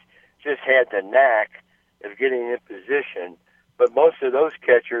just had the knack of getting in position, but most of those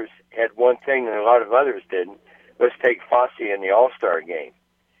catchers had one thing that a lot of others didn't. Let's take Fosse in the All-Star game.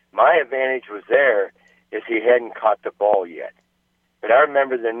 My advantage was there is he hadn't caught the ball yet. But I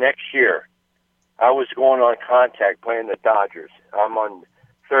remember the next year, I was going on contact playing the Dodgers. I'm on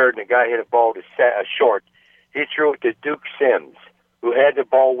third, and the guy hit a ball to short. He threw it to Duke Sims, who had the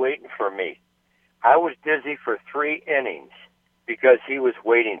ball waiting for me. I was dizzy for 3 innings because he was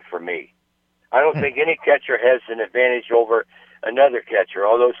waiting for me. I don't think any catcher has an advantage over another catcher,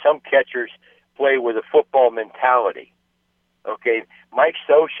 although some catchers play with a football mentality. Okay, Mike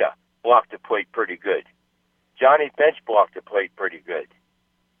Scioscia blocked the plate pretty good. Johnny Bench blocked the plate pretty good.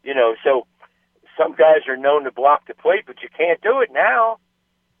 You know, so some guys are known to block the plate, but you can't do it now.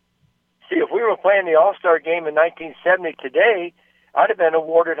 See, if we were playing the All-Star game in 1970 today, I'd have been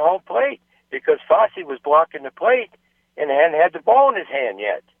awarded home plate because Fosse was blocking the plate and hadn't had the ball in his hand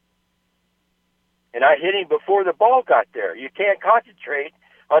yet. And I hit him before the ball got there. You can't concentrate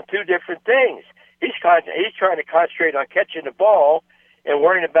on two different things. He's trying to concentrate on catching the ball and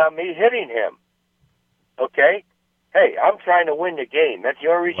worrying about me hitting him. Okay? Hey, I'm trying to win the game. That's the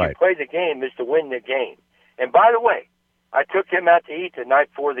only reason you play the game is to win the game. And by the way, I took him out to eat the night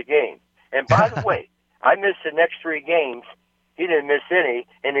before the game. And by the way, I missed the next 3 games. He didn't miss any,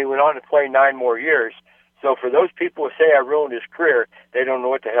 and he went on to play 9 more years. So for those people who say I ruined his career, they don't know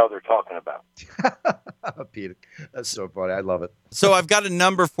what the hell they're talking about. Pete, that's so funny. I love it. So I've got a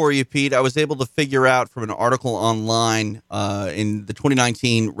number for you, Pete. I was able to figure out from an article online in the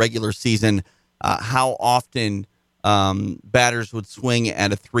 2019 regular season how often batters would swing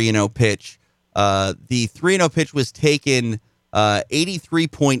at a 3-0 pitch. The 3-0 pitch was taken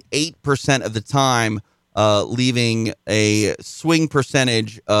 83.8% of the time, leaving a swing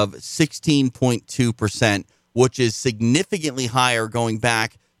percentage of 16.2%, which is significantly higher going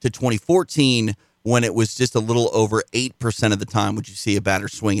back to 2014 when it was just a little over 8% of the time would you see a batter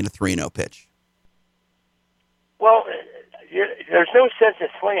swing at a 3-0 pitch. Well, there's no sense in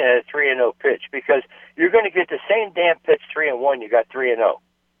swinging at a 3-0 pitch because you're going to get the same damn pitch 3-1 you got 3-0.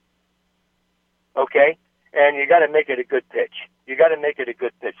 Okay? And you got to make it a good pitch. You got to make it a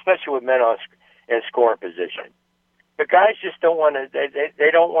good pitch, especially with men in scoring position. But guys just don't want to.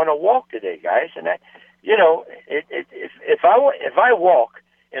 They don't want to walk today, guys. And if I walk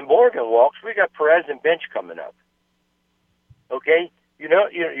and Morgan walks, we got Perez and Bench coming up. Okay,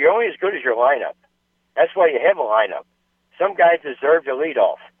 you're only as good as your lineup. That's why you have a lineup. Some guys deserve to lead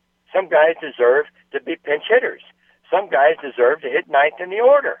off. Some guys deserve to be pinch hitters. Some guys deserve to hit ninth in the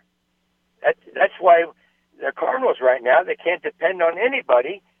order. That's why the Cardinals right now, they can't depend on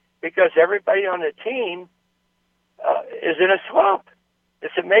anybody because everybody on the team is in a slump.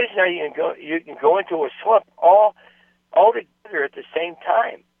 It's amazing how you can go into a slump all together at the same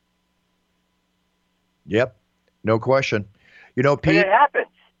time. Yep, no question. Pete, and it happens.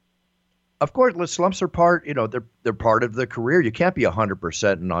 Of course, slumps are part. They're part of the career. You can't be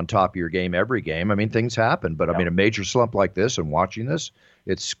 100% and on top of your game every game. I mean, things happen, but I mean, a major slump like this and watching this,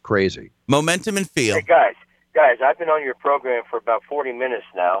 it's crazy. Momentum and feel. Hey guys, I've been on your program for about 40 minutes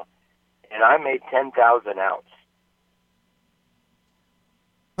now, and I made 10,000 outs.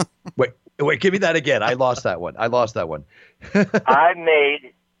 Wait, give me that again. I lost that one. I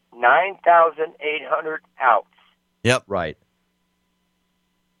made 9,800 outs. Yep. Right.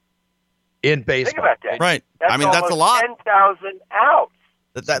 In baseball. Think about that. Right. That's a lot. 10,000 outs.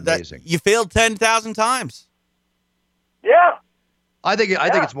 That's amazing. You failed 10,000 times. Yeah. I think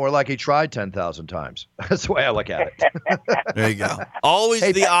it's more like he tried 10,000 times. That's the way I look at it. There you go. Always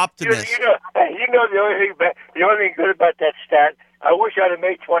the optimist. The only thing good about that stat, I wish I'd have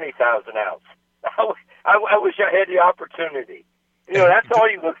made 20,000 outs. I wish I had the opportunity. That's all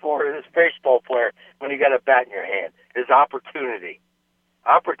you look for as a baseball player when you got a bat in your hand is opportunity.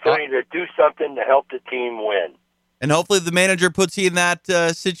 Opportunity to do something to help the team win. And hopefully the manager puts you in that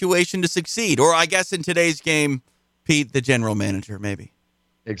situation to succeed. Or I guess in today's game, Pete, the general manager, maybe.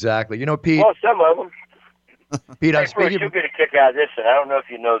 Exactly. Pete. Well, some of them. Pete, Bruce, you'll get a kick out of this, and I don't know if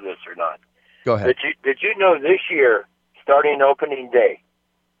you know this or not. Go ahead. Did you know this year, starting opening day,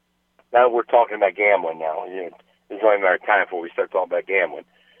 now we're talking about gambling now. It's only a matter of time before we start talking about gambling.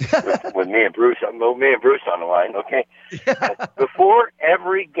 with me and Bruce on the line, okay? Before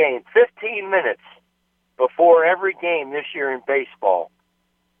every game, 15 minutes before every game this year in baseball,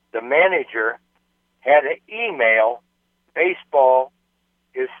 the manager had to email baseball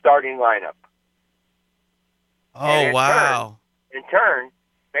his starting lineup. Oh, wow. In turn,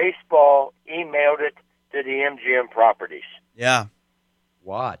 baseball emailed it to the MGM properties. Yeah.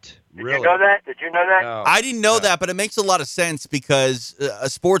 What? Did you know that? No. I didn't know that, but it makes a lot of sense because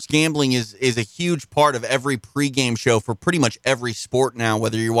sports gambling is a huge part of every pregame show for pretty much every sport now,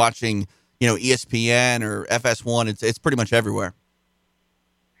 whether you're watching, ESPN or FS1, it's pretty much everywhere.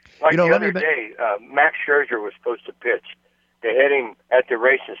 Like the other day, Max Scherzer was supposed to pitch. They had him at the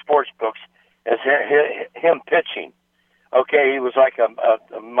race and sports books as him pitching. Okay, he was like a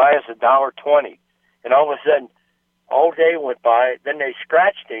minus $1.20, and all of a sudden, all day went by. Then they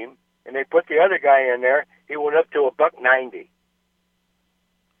scratched him, and they put the other guy in there. He went up to $1.90.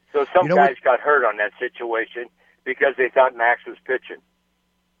 So some guys got hurt on that situation because they thought Max was pitching.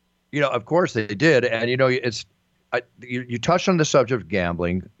 Of course they did, and you touched on the subject of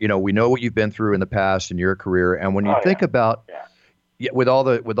gambling. We know what you've been through in the past in your career, and when you think about with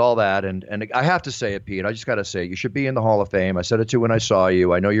all that, and I have to say it, Pete, I just got to say it, you should be in the Hall of Fame. I said it too when I saw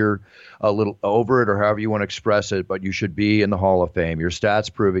you. I know you're a little over it or however you want to express it, but you should be in the Hall of Fame. Your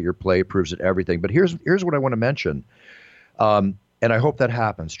stats prove it. Your play proves it. Everything. But here's what I want to mention. And I hope that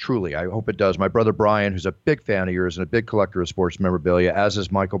happens, truly. I hope it does. My brother Brian, who's a big fan of yours and a big collector of sports memorabilia, as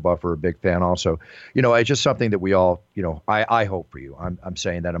is Michael Buffer, a big fan also. It's just something that we all, I hope for you. I'm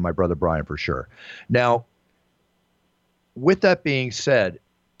saying that, and my brother Brian for sure. Now, with that being said,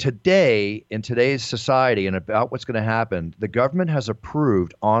 today, in today's society and about what's going to happen, the government has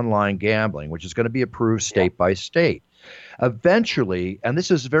approved online gambling, which is going to be approved state by state. Eventually, and this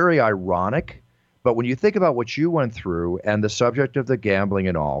is very ironic, but when you think about what you went through and the subject of the gambling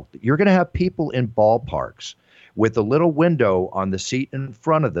and all, you're going to have people in ballparks with a little window on the seat in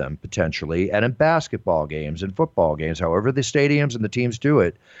front of them, potentially, and in basketball games and football games, however the stadiums and the teams do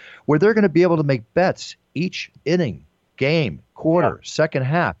it, where they're going to be able to make bets each inning, game, quarter, second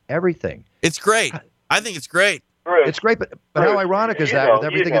half, everything. It's great. I think it's great. Bruce, it's great, but how ironic is that with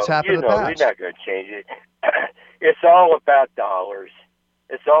everything that's happened in the past? We're not going to change it. It's all about dollars.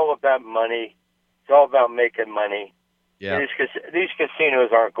 It's all about money. It's all about making money. Yeah. These casinos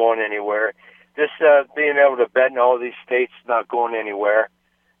aren't going anywhere. This being able to bet in all these states is not going anywhere.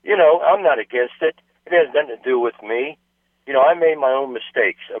 I'm not against it. It has nothing to do with me. I made my own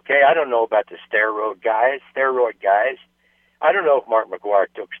mistakes, okay? I don't know about the steroid guys. I don't know if Mark McGwire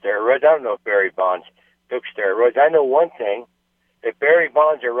took steroids. I don't know if Barry Bonds took steroids. I know one thing. If Barry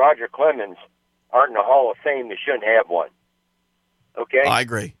Bonds or Roger Clemens aren't in the Hall of Fame, they shouldn't have one. Okay? I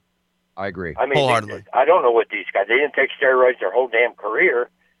agree. I mean, wholeheartedly. I don't know what these guys, they didn't take steroids their whole damn career.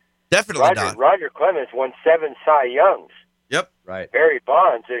 Definitely not. Roger Clemens won 7 Cy Youngs. Yep. Right. Barry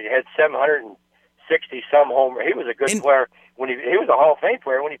Bonds had 760-some homers. He was a good player when he was a Hall of Fame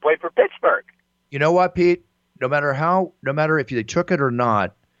player when he played for Pittsburgh. You know what, Pete? No matter if they took it or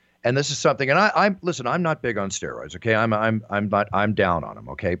not, and this is something, and I'm not big on steroids, okay? I'm down on them,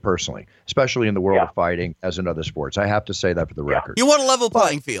 okay, personally, especially in the world of fighting as in other sports. I have to say that for the record. You want a level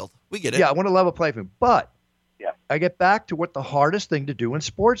playing field. We get it. Yeah, I want a level playing field. But I get back to what the hardest thing to do in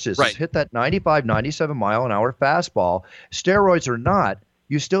sports is hit that 95, 97 mile an hour fastball. Steroids or not,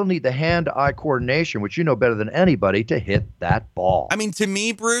 you still need the hand-eye coordination, which you know better than anybody, to hit that ball. I mean, to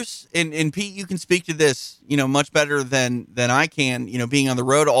me, Bruce, and Pete, you can speak to this, much better than I can, being on the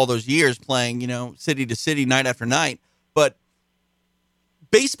road all those years, playing, city to city, night after night. But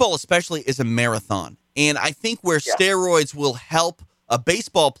baseball especially is a marathon. And I think where steroids will help a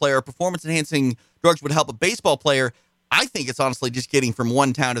baseball player, performance-enhancing drugs would help a baseball player, I think it's honestly just getting from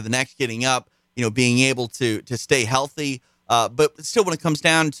one town to the next, getting up, being able to stay healthy. But still, when it comes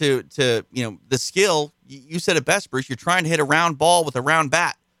down to the skill, you said it best, Bruce. You're trying to hit a round ball with a round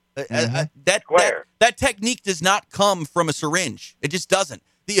bat. That technique does not come from a syringe. It just doesn't.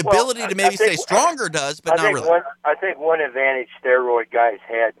 The ability to maybe stay stronger does, but not really. I think one advantage steroid guys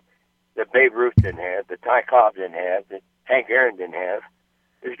had that Babe Ruth didn't have, that Ty Cobb didn't have, that Hank Aaron didn't have,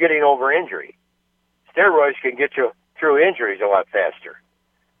 is getting over injury. Steroids can get you through injuries a lot faster.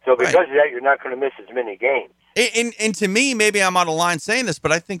 So because of that, you're not going to miss as many games. And to me, maybe I'm out of line saying this,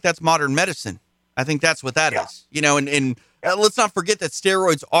 but I think that's modern medicine. I think that's what that is. And let's not forget that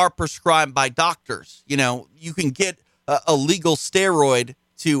steroids are prescribed by doctors. You can get a legal steroid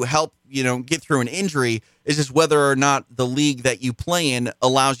to help, get through an injury. It's just whether or not the league that you play in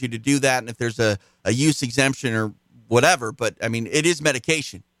allows you to do that, and if there's a use exemption or whatever. But, I mean, it is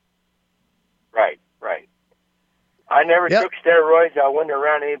medication. Right. I never took steroids. I wasn't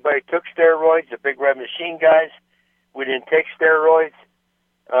around anybody who took steroids. The Big Red Machine guys, we didn't take steroids.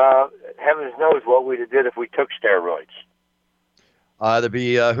 Heavens knows what we'd have did if we took steroids. There'd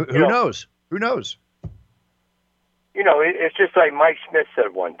be who knows? Who knows? it's just like Mike Smith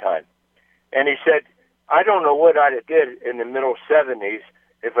said one time. And he said, I don't know what I'd have did in the middle 70s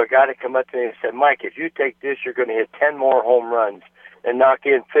if a guy had come up to me and said, Mike, if you take this, you're going to hit 10 more home runs and knock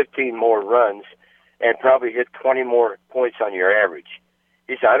in 15 more runs and probably hit 20 more points on your average.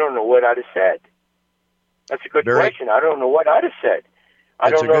 He said, I don't know what I'd have said. That's a good question. I don't know what I'd have said. I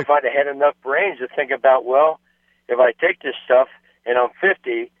don't know if I'd have had enough brains to think about, well, if I take this stuff and I'm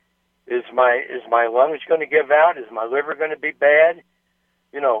 50, is my lungs going to give out? Is my liver going to be bad?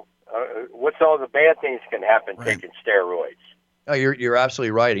 What's all the bad things can happen taking steroids? Oh, you're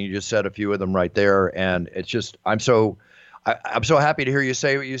absolutely right, and you just said a few of them right there. And it's just I'm so happy to hear you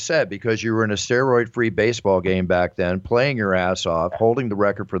say what you said, because you were in a steroid-free baseball game back then, playing your ass off, holding the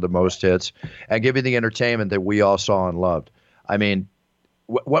record for the most hits, and giving the entertainment that we all saw and loved. I mean,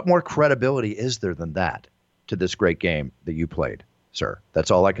 what more credibility is there than that to this great game that you played, sir? That's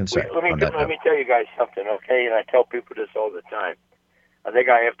all I can say. Let me tell you guys something, okay? And I tell people this all the time. I think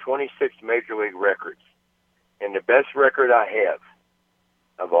I have 26 Major League records. And the best record I have,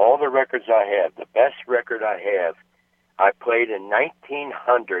 of all the records I have, the best record I have, I played in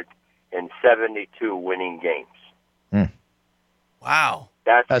 1,972 winning games. Wow.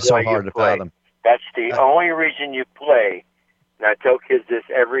 That's so hard to fathom. That's the only reason you play, and I tell kids this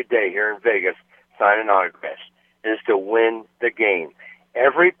every day here in Vegas, signing autographs, is to win the game.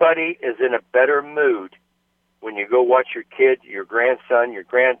 Everybody is in a better mood when you go watch your kid, your grandson, your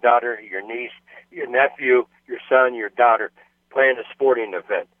granddaughter, your niece, your nephew, your son, your daughter playing a sporting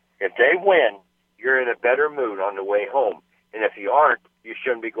event. If they win, you're in a better mood on the way home. And if you aren't, you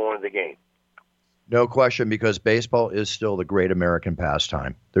shouldn't be going to the game. No question, because baseball is still the great American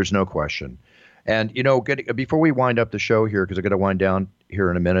pastime. There's no question. And, before we wind up the show here, because I'm going to wind down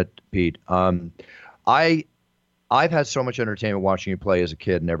here in a minute, Pete, I've had so much entertainment watching you play as a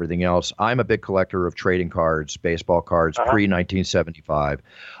kid and everything else. I'm a big collector of trading cards, baseball cards, pre-1975.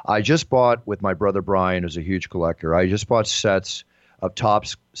 I just bought, with my brother Brian, who's a huge collector, I just bought sets of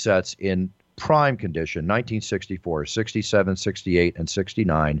Topps sets in prime condition, 1964, 67, 68, and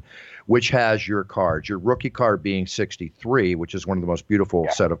 69, which has your cards, your rookie card being 63, which is one of the most beautiful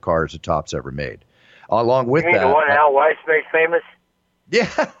set of cards that Topps ever made. Along with you mean that, the one Al Weiss made famous?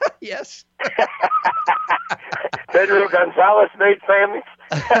 Yeah, yes. Pedro Gonzalez made famous.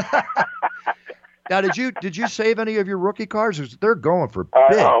 Now, did you save any of your rookie cards? They're going for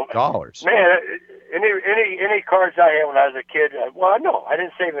big dollars. Man, any cards I had when I was a kid, no, I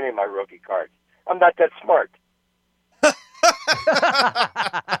didn't save any of my rookie cards. I'm not that smart.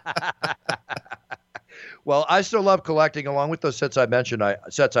 Well, I still love collecting. Along with those sets I mentioned, I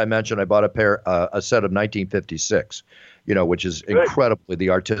bought a set of 1956, which is incredibly the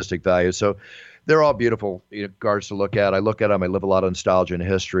artistic value. So they're all beautiful cards to look at. I look at them. I live a lot of nostalgia and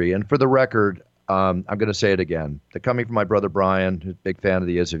history. And for the record, I'm going to say it again. They're coming from my brother Brian, who's a big fan of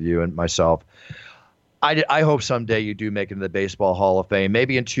the Is of You, and myself. I hope someday you do make it into the Baseball Hall of Fame.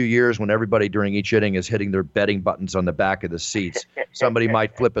 Maybe in 2 years, when everybody during each inning is hitting their betting buttons on the back of the seats, somebody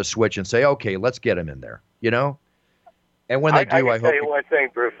might flip a switch and say, "Okay, let's get him in there." And when they do, I hope. Tell you one thing,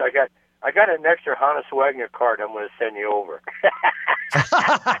 Bruce. I got an extra Honus Wagner card. I'm going to send you over.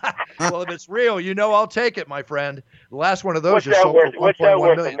 Well, if it's real, I'll take it, my friend. The last one of those just sold for What's that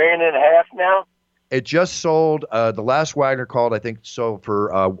worth? $1.5 million now? It just sold. The last Wagner card, I think, sold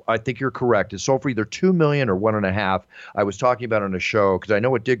for. I think you're correct. It sold for either $2 million or $1.5 million. I was talking about it on a show because I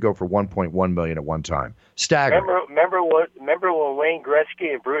know it did go for $1.1 million at one time. Staggering. Remember when Wayne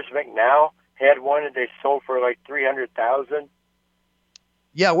Gretzky and Bruce McNow had one and they sold for like $300,000?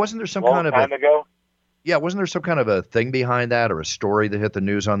 Yeah, wasn't there some kind of time ago? Yeah, wasn't there some kind of a thing behind that, or a story that hit the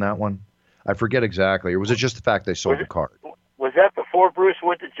news on that one? I forget exactly. Or was it just the fact they sold the card? Was that before Bruce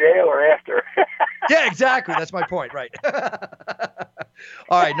went to jail or after? Yeah, exactly. That's my point. Right.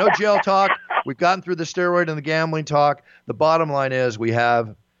 All right. No jail talk. We've gotten through the steroid and the gambling talk. The bottom line is we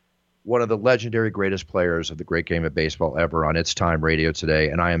have one of the legendary greatest players of the great game of baseball ever on It's Time Radio today,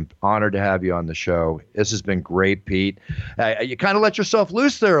 and I am honored to have you on the show. This has been great, Pete. You kind of let yourself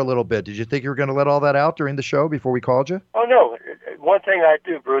loose there a little bit. Did you think you were going to let all that out during the show before we called you? Oh, no. One thing I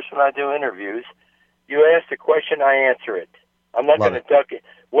do, Bruce, when I do interviews, you ask a question, I answer it. I'm not going to duck it.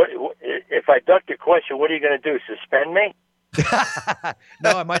 If I duck the question, what are you going to do, suspend me?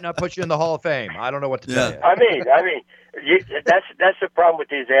 No, I might not put you in the Hall of Fame. I don't know what to tell you. I mean, that's the problem with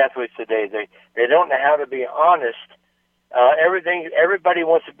these athletes today. They don't know how to be honest. Everybody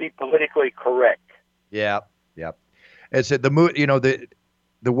wants to be politically correct. Yeah. It's the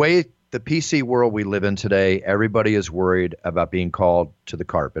way the PC world we live in today. Everybody is worried about being called to the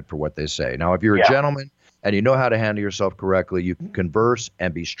carpet for what they say. Now, if you're a gentleman, and you know how to handle yourself correctly, you can converse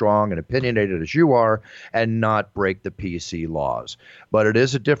and be strong and opinionated as you are and not break the PC laws. But it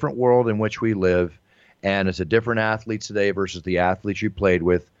is a different world in which we live, and it's a different athlete today versus the athletes you played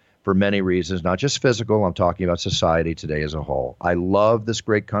with for many reasons, not just physical. I'm talking about society today as a whole. I love this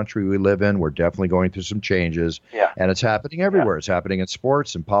great country we live in. We're definitely going through some changes, and it's happening everywhere. It's happening in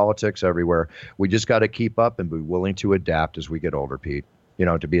sports and politics everywhere. We just got to keep up and be willing to adapt as we get older, Pete. You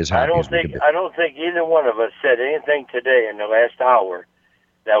know, to be as happy as we can be. I don't think either one of us said anything today in the last hour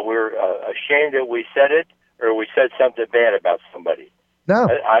that we're ashamed that we said it or we said something bad about somebody. No,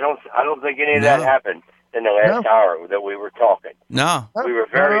 I don't think any of that happened in the last hour that we were talking. No, we were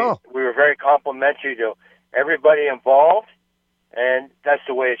very complimentary to everybody involved, and that's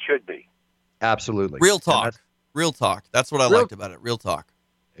the way it should be. Absolutely, real talk. Real talk. That's what I liked about it. Real talk.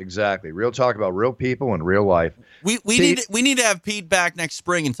 Exactly. Real talk about real people and real life. We need to have Pete back next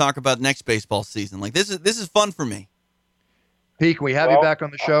spring and talk about next baseball season. Like this is fun for me. Pete, can we have you back on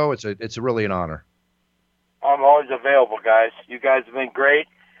the show? It's really an honor. I'm always available, guys. You guys have been great.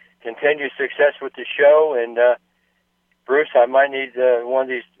 Continue success with the show, and Bruce, I might need one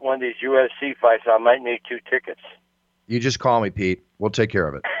of these UFC fights. I might need 2 tickets. You just call me, Pete. We'll take care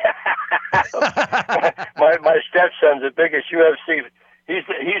of it. my stepson's the biggest UFC. He's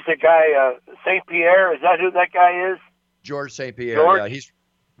the guy, St. Pierre. Is that who that guy is? George St. Pierre. George? Yeah, he's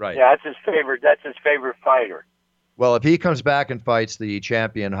right. Yeah, that's his favorite fighter. Well, if he comes back and fights the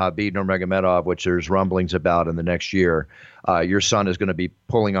champion Khabib Nurmagomedov, which there's rumblings about in the next year, your son is going to be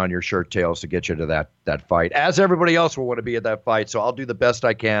pulling on your shirt tails to get you to that fight, as everybody else will want to be at that fight. So I'll do the best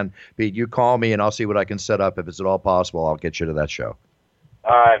I can. Pete, you call me, and I'll see what I can set up. If it's at all possible, I'll get you to that show.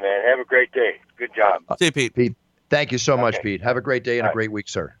 All right, man. Have a great day. Good job. See you, Pete. Pete, thank you so much, Pete. Have a great day and a great week,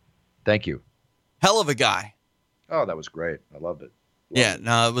 sir. Thank you. Hell of a guy. Oh, that was great. I loved it.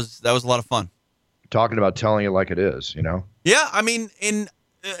 That was a lot of fun. Talking about telling it like it is, you know? Yeah, I mean,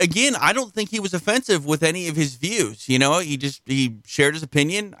 again, I don't think he was offensive with any of his views. You know, he shared his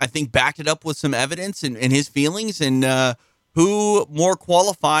opinion. I think backed it up with some evidence and his feelings. And who more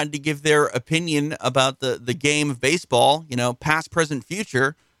qualified to give their opinion about the game of baseball, you know, past, present,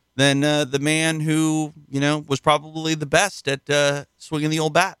 future, than the man who, you know, was probably the best at swinging the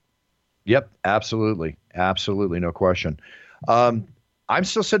old bat. Yep, absolutely. Absolutely, no question. I'm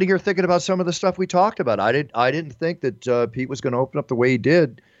still sitting here thinking about some of the stuff we talked about. I didn't think that Pete was going to open up the way he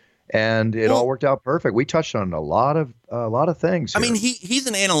did, and it all worked out perfect. We touched on a lot of things here. I mean, he's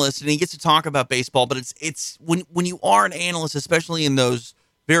an analyst and he gets to talk about baseball, but it's when you are an analyst, especially in those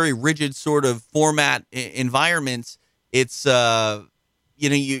very rigid sort of format environments, it's you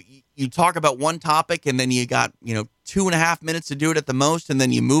know, you talk about one topic and then you got, you know, 2.5 minutes to do it at the most, and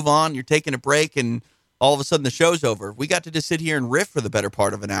then you move on. You're taking a break, and all of a sudden the show's over. We got to just sit here and riff for the better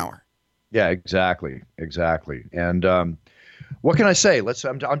part of an hour. Yeah, exactly. And what can I say?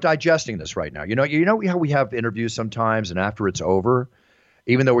 I'm digesting this right now. You know how we have interviews sometimes, and after it's over,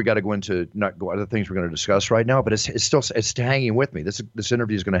 even though we got to go into other things we're going to discuss right now, but it's still hanging with me. This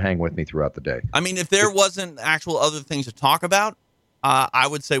interview is going to hang with me throughout the day. I mean, if there wasn't actual other things to talk about, I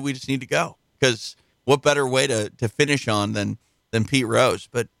would say we just need to go, because what better way to finish on than Pete Rose?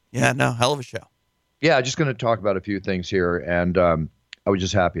 But yeah, no, hell of a show. Yeah, just going to talk about a few things here, and I was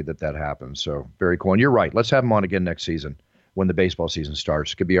just happy that happened. So very cool. And you're right. Let's have him on again next season when the baseball season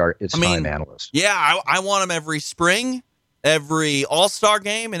starts. Could be our time analyst. Yeah, I want him every spring, every All-Star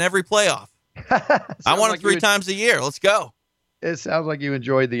game, and every playoff. I want him 3 times a year. Let's go. It sounds like you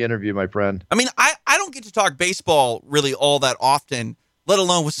enjoyed the interview, my friend. I mean, I don't get to talk baseball really all that often, let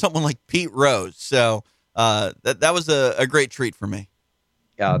alone with someone like Pete Rose. So that was a great treat for me.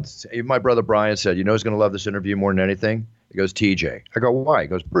 Yeah, my brother Brian said, you know who's going to love this interview more than anything? He goes, TJ. I go, why? He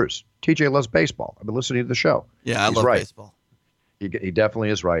goes, Bruce, TJ loves baseball. I've been listening to the show. Yeah, I love baseball. He definitely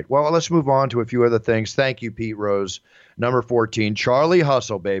is right. Well, let's move on to a few other things. Thank you, Pete Rose. Number 14, Charlie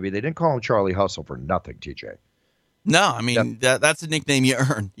Hustle, baby. They didn't call him Charlie Hustle for nothing, TJ. No, I mean, that's a nickname you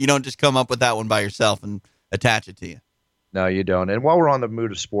earn. You don't just come up with that one by yourself and attach it to you. No, you don't. And while we're on the mood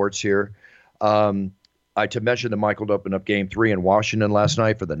of sports here, to mention that Michael opened up Game 3 in Washington last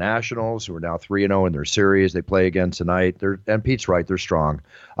night for the Nationals, who are now 3-0 in their series. They play again tonight. And Pete's right, they're strong.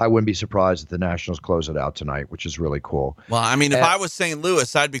 I wouldn't be surprised if the Nationals close it out tonight, which is really cool. Well, I mean, if I was St.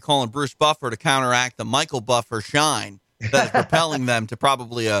 Louis, I'd be calling Bruce Buffer to counteract the Michael Buffer shine that is propelling them to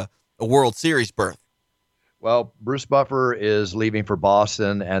probably a World Series berth. Well, Bruce Buffer is leaving for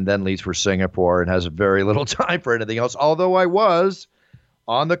Boston and then leaves for Singapore and has very little time for anything else, although I was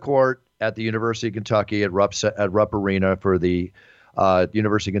on the court at the University of Kentucky at Rupp Arena for the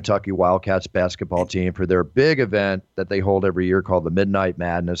University of Kentucky Wildcats basketball team for their big event that they hold every year called the Midnight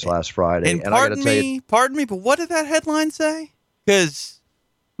Madness last Friday. And pardon me, but what did that headline say? Because,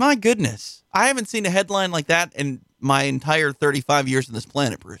 my goodness, I haven't seen a headline like that in my entire 35 years on this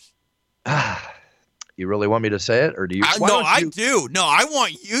planet, Bruce. You really want me to say it, or do you? I do. No, I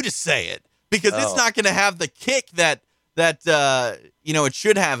want you to say it because it's not going to have the kick that it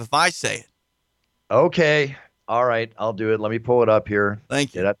should have if I say it. Okay. All right, I'll do it. Let me pull it up here.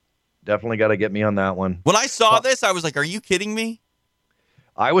 Thank you. Yeah, definitely got to get me on that one. When I saw this, I was like, are you kidding me?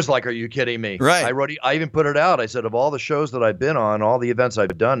 I was like, are you kidding me? Right. I even put it out. I said, of all the shows that I've been on, all the events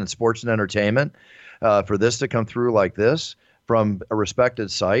I've done in sports and entertainment, for this to come through like this from a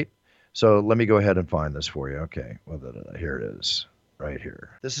respected site. So let me go ahead and find this for you. Okay. Well, here it is right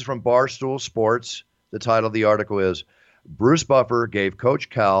here. This is from Barstool Sports. The title of the article is Bruce Buffer gave Coach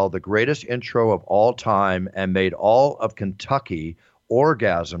Cal the greatest intro of all time and made all of Kentucky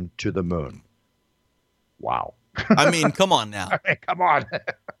orgasm to the moon. Wow. I mean, come on now. Come on.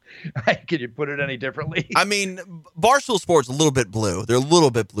 Can you put it any differently? I mean, Barstool Sports a little bit blue. They're a little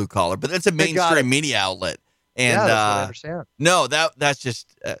bit blue collar, but it's a mainstream media outlet. And that's what I understand. No, that's just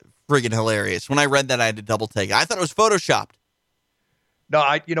friggin' hilarious. When I read that, I had to double take it. I thought it was photoshopped.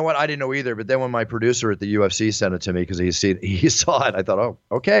 No, you know what? I didn't know either. But then when my producer at the UFC sent it to me because he saw it, I thought, oh,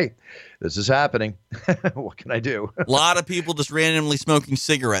 okay, this is happening. What can I do? A lot of people just randomly smoking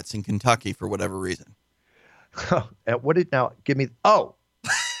cigarettes in Kentucky for whatever reason. What did now? Give me. Oh,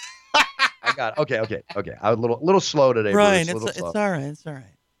 I got it. Okay. I was a little slow today. Right. Bruce, it's all right. It's all right.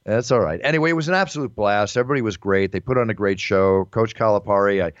 That's all right. Anyway, it was an absolute blast. Everybody was great. They put on a great show. Coach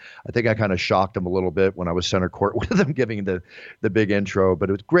Calipari, I think I kind of shocked him a little bit when I was center court with him giving the big intro, but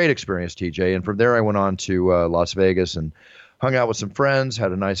it was a great experience, TJ. And from there, I went on to Las Vegas and hung out with some friends,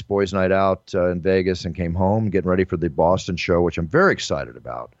 had a nice boys' night out in Vegas, and came home getting ready for the Boston show, which I'm very excited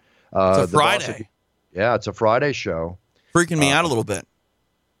about. It's a Friday. It's a Friday show. Freaking me out a little bit.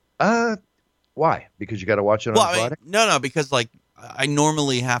 Why? Because you got to watch it on Friday? No, because I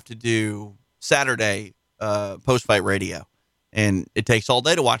normally have to do Saturday post-fight radio, and it takes all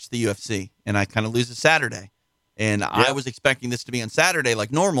day to watch the UFC, and I kind of lose a Saturday. And I was expecting this to be on Saturday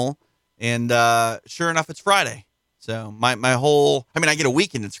like normal, and sure enough, it's Friday. So my whole – I mean, I get a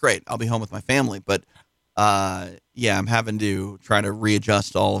weekend. It's great. I'll be home with my family. But, I'm having to try to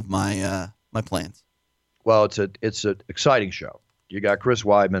readjust all of my my plans. Well, it's an exciting show. You got Chris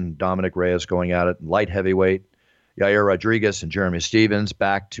Weidman, Dominic Reyes going at it in light heavyweight. Yair Rodriguez and Jeremy Stevens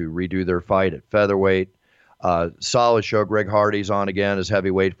back to redo their fight at featherweight. Solid show. Greg Hardy's on again as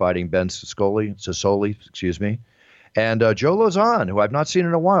heavyweight fighting Ben Sassoli, And Joe Lozon, who I've not seen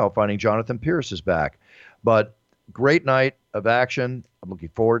in a while, fighting Jonathan Pierce is back. But great night of action. I'm looking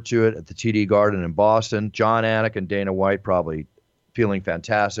forward to it at the TD Garden in Boston. John Anik and Dana White probably feeling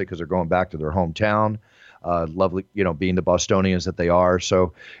fantastic because they're going back to their hometown. Lovely, being the Bostonians that they are.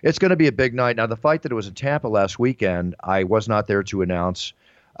 So it's going to be a big night. Now, the fight that was in Tampa last weekend, I was not there to announce.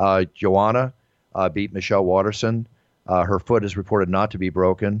 Joanna beat Michelle Waterson. Her foot is reported not to be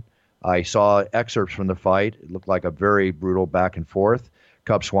broken. I saw excerpts from the fight. It looked like a very brutal back and forth.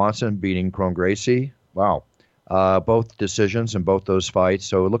 Cub Swanson beating Kron Gracie. Wow. Both decisions in both those fights.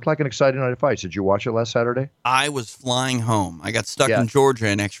 So it looked like an exciting night of fights. Did you watch it last Saturday? I was flying home. I got stuck in Georgia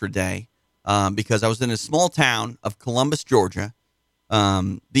an extra day. Because I was in a small town of Columbus, Georgia.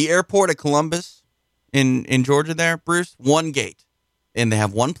 The airport at Columbus in Georgia there, Bruce, one gate. And they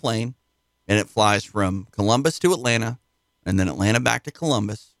have one plane, and it flies from Columbus to Atlanta, and then Atlanta back to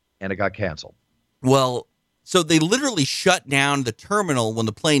Columbus. And it got canceled. Well, so they literally shut down the terminal when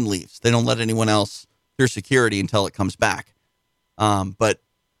the plane leaves. They don't let anyone else through security until it comes back. But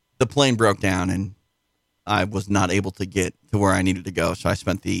the plane broke down, and I was not able to get to where I needed to go, so I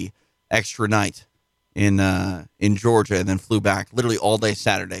spent the extra night in Georgia and then flew back literally all day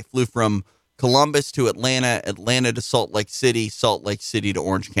Saturday. Flew from Columbus to Atlanta, Atlanta to Salt Lake City to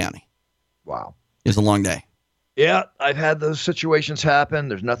Orange County. Wow. It was a long day. Yeah, I've had those situations happen.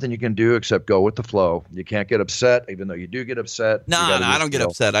 There's nothing you can do except go with the flow. You can't get upset, even though you do get upset. No, I don't get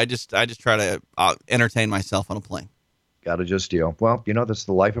upset. I just try to entertain myself on a plane. Got to just deal. Well, that's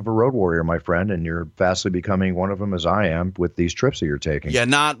the life of a road warrior, my friend, and you're fastly becoming one of them as I am with these trips that you're taking. Yeah,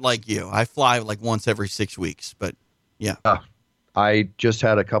 not like you. I fly like once every 6 weeks, but yeah. I just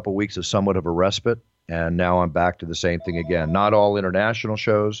had a couple weeks of somewhat of a respite, and now I'm back to the same thing again. Not all international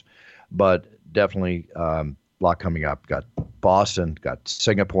shows, but definitely a lot coming up. Got Boston, got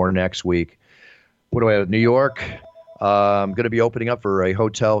Singapore next week. What do I have? New York, I'm going to be opening up for a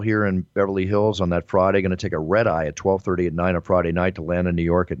hotel here in Beverly Hills on that Friday. Going to take a red eye at 12:30 at 9 on Friday night to land in New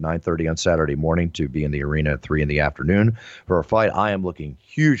York at 9:30 on Saturday morning to be in the arena at 3 in the afternoon for a fight I am looking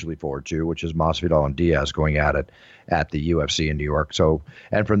hugely forward to, which is Masvidal and Diaz going at it at the UFC in New York. So,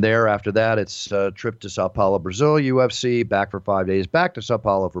 and from there, after that, it's a trip to Sao Paulo, Brazil, UFC, back for 5 days, back to Sao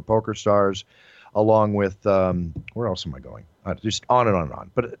Paulo for Poker Stars, along with, where else am I going? Just on and on and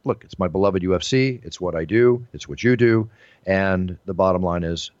on. But look, it's my beloved UFC. It's what I do. It's what you do. And the bottom line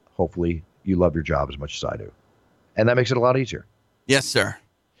is, hopefully, you love your job as much as I do. And that makes it a lot easier. Yes, sir.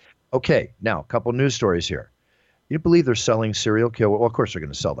 Okay, now, a couple news stories here. You believe they're selling serial killer? Well, of course, they're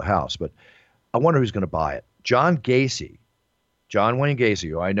going to sell the house, but I wonder who's going to buy it. John Wayne Gacy,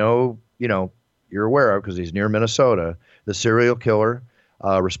 who I know, you're aware of because he's near Minnesota, the serial killer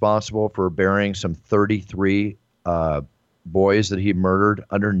responsible for burying some 33 boys that he murdered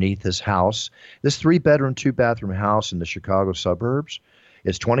underneath his house. This 3-bedroom, 2-bathroom house in the Chicago suburbs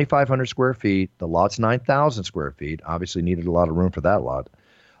is 2,500 square feet. The lot's 9,000 square feet. Obviously needed a lot of room for that lot.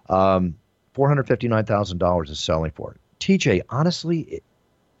 $459,000 is selling for it. TJ, honestly,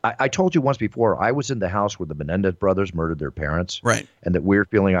 I told you once before, I was in the house where the Menendez brothers murdered their parents. Right. And that weird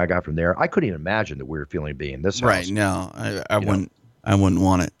feeling I got from there. I couldn't even imagine the weird feeling being in this house. Right. No, I wouldn't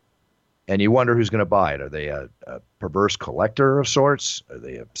want it. And you wonder who's going to buy it. Are they a perverse collector of sorts? Are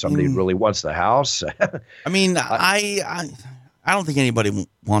they somebody who really wants the house? I mean, I don't think anybody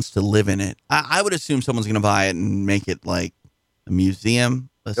wants to live in it. I would assume someone's going to buy it and make it like a museum,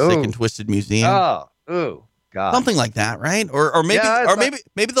 a sick and twisted museum. Oh, God. Something like that, right? Or maybe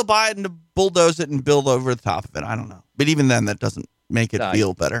maybe they'll buy it and bulldoze it and build over the top of it. I don't know. But even then, that doesn't make it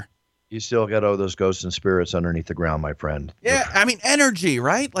feel better. You still got all those ghosts and spirits underneath the ground, my friend. Yeah, I mean, energy,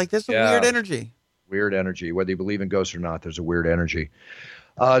 right? Like, there's a weird energy. Weird energy. Whether you believe in ghosts or not, there's a weird energy.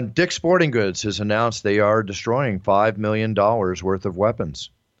 Dick's Sporting Goods has announced they are destroying $5 million worth of weapons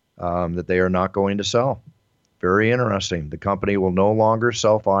that they are not going to sell. Very interesting. The company will no longer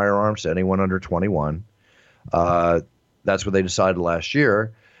sell firearms to anyone under 21. That's what they decided last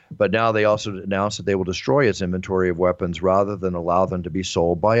year. But now they also announced that they will destroy its inventory of weapons rather than allow them to be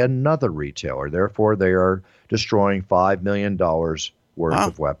sold by another retailer. Therefore, they are destroying $5 million worth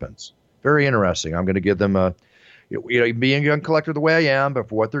of weapons. Very interesting. I'm going to give them being a gun collector the way I am, but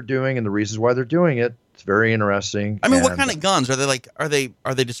for what they're doing and the reasons why they're doing it, it's very interesting. I mean, what kind of guns are they? Like, are they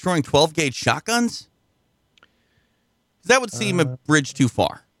destroying 12-gauge shotguns? That would seem a bridge too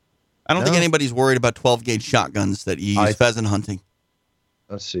far. I don't think anybody's worried about 12-gauge shotguns that you use pheasant hunting.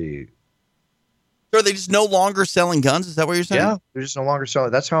 Let's see. So are they just no longer selling guns? Is that what you're saying? Yeah, they're just no longer selling.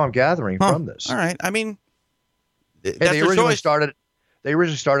 That's how I'm gathering from this. All right. I mean, they originally started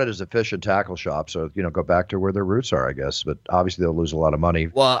as a fish and tackle shop, so go back to where their roots are, I guess. But obviously, they'll lose a lot of money.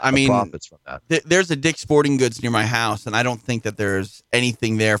 Well, I mean, profits from that. There's a Dick's Sporting Goods near my house, and I don't think that there's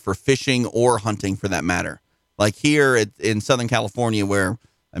anything there for fishing or hunting, for that matter. Like here in Southern California, where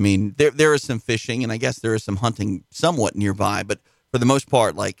I mean, there is some fishing, and I guess there is some hunting somewhat nearby, but for the most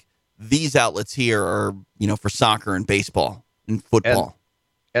part, like these outlets here are, for soccer and baseball and football.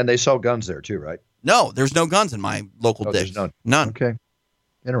 And they sell guns there too, right? No, there's no guns in my local Dick's. None. Okay.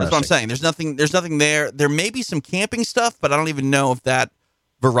 Interesting. That's what I'm saying. There's nothing there. There may be some camping stuff, but I don't even know if that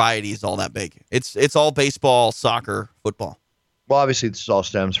variety is all that big. It's all baseball, soccer, football. Well, obviously, this all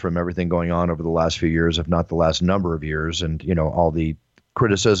stems from everything going on over the last few years, if not the last number of years, and all the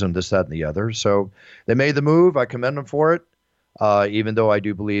criticism, this, that, and the other. So they made the move. I commend them for it. Even though I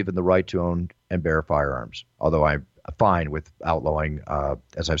do believe in the right to own and bear firearms, although I'm fine with outlawing,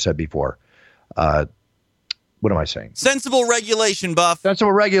 as I've said before. What am I saying? Sensible regulation, Buff.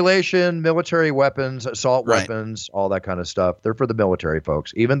 Sensible regulation, military weapons, assault weapons, all that kind of stuff. They're for the military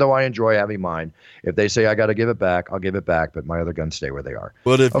folks. Even though I enjoy having mine, if they say I got to give it back, I'll give it back, but my other guns stay where they are.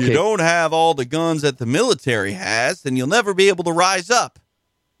 But if you don't have all the guns that the military has, then you'll never be able to rise up.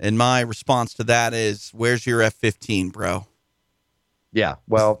 And my response to that is, where's your F-15, bro? Yeah,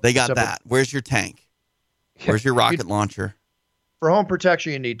 well, they got that. Where's your tank? Where's your rocket launcher? For home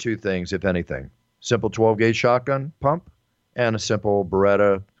protection, you need two things, if anything. Simple 12-gauge shotgun pump and a simple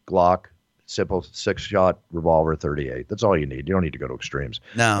Beretta, Glock, simple 6-shot revolver 38. That's all you need. You don't need to go to extremes.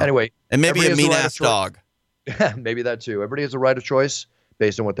 No. Anyway. And maybe a mean-ass dog. Maybe that too. Everybody has a right of choice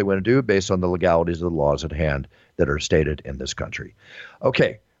based on what they want to do, based on the legalities of the laws at hand that are stated in this country.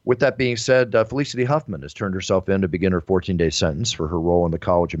 Okay. With that being said, Felicity Huffman has turned herself in to begin her 14-day sentence for her role in the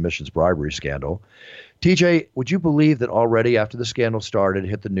college admissions bribery scandal. TJ, would you believe that already after the scandal started,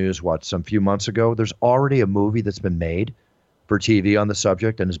 hit the news, some few months ago, there's already a movie that's been made for TV on the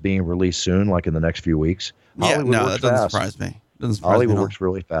subject and is being released soon, like in the next few weeks? Yeah, no, that doesn't surprise me. Hollywood works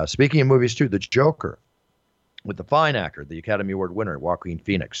really fast. Speaking of movies, too, The Joker with the fine actor, the Academy Award winner, Joaquin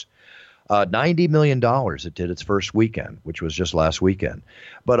Phoenix. $90 million it did its first weekend, which was just last weekend.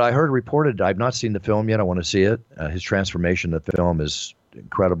 But I heard reported, I've not seen the film yet, I want to see it. His transformation of the film is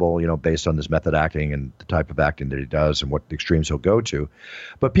incredible, based on this method acting and the type of acting that he does and what extremes he'll go to.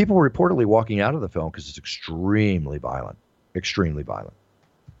 But people were reportedly walking out of the film because it's extremely violent. Extremely violent.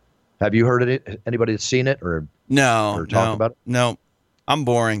 Have you heard of it? Anybody that's seen it or talk about it? No. I'm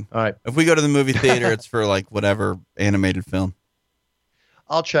boring. All right. If we go to the movie theater, it's for like whatever animated film.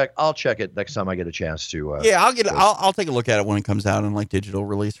 I'll check it next time I get a chance to. I'll take a look at it when it comes out in like digital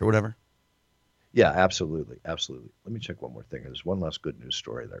release or whatever. Yeah, absolutely. Let me check one more thing. There's one last good news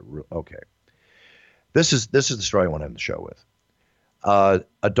story okay. This is the story I want to end the show with.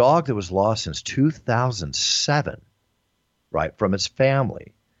 A dog that was lost since 2007, right, from its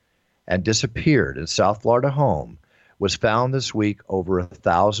family and disappeared in South Florida home was found this week over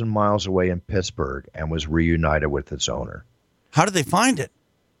 1,000 miles away in Pittsburgh and was reunited with its owner. How did they find it?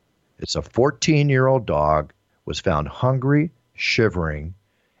 It's a 14-year-old dog, was found hungry, shivering,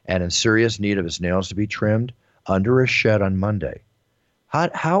 and in serious need of his nails to be trimmed under a shed on Monday.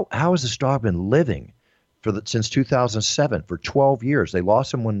 How has this dog been living since 2007 for 12 years? They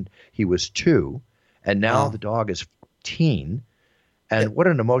lost him when he was 2, and now the dog is 14. And what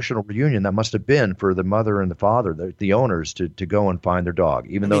an emotional reunion that must have been for the mother and the father, the owners, to go and find their dog,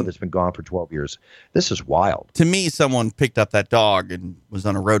 even though it's been gone for 12 years. This is wild. To me, someone picked up that dog and was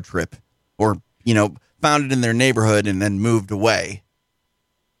on a road trip or, found it in their neighborhood and then moved away.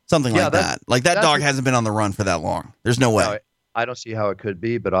 Something like that. Like that dog hasn't been on the run for that long. There's no way. No, I don't see how it could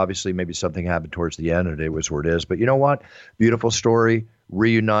be, but obviously maybe something happened towards the end and it was where it is. But you know what? Beautiful story,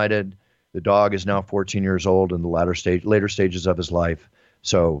 reunited. The dog is now 14 years old in the later stages of his life.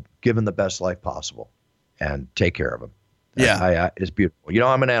 So give him the best life possible and take care of him. Yeah. It's beautiful.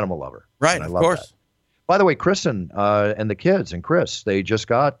 I'm an animal lover. Right, of course. That. By the way, Kristen and the kids and Chris, they just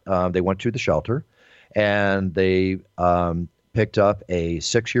they went to the shelter and they picked up a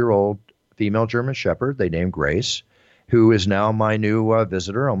 6-year-old female German Shepherd they named Grace, who is now my new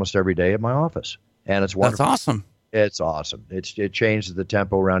visitor almost every day at my office. And it's wonderful. That's awesome. It's awesome. It changes the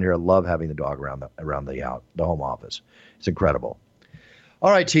tempo around here. I love having the dog around the home office. It's incredible.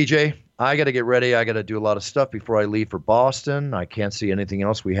 All right, TJ, I got to get ready. I got to do a lot of stuff before I leave for Boston. I can't see anything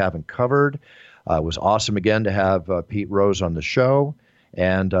else we haven't covered. It was awesome again to have Pete Rose on the show,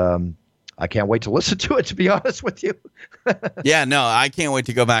 and I can't wait to listen to it, to be honest with you. Yeah, no, I can't wait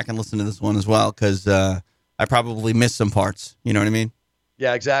to go back and listen to this one as well because I probably missed some parts. You know what I mean?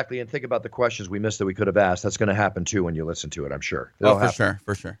 Yeah, exactly. And think about the questions we missed that we could have asked. That's going to happen, too, when you listen to it, I'm sure.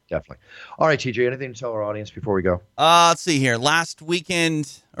 For sure. Definitely. All right, TJ, anything to tell our audience before we go? Let's see here. Last week,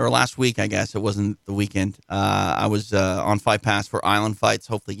 I guess. It wasn't the weekend. I was on Fight Pass for Island Fights.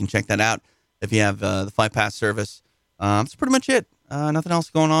 Hopefully you can check that out if you have the Fight Pass service. That's pretty much it. Nothing else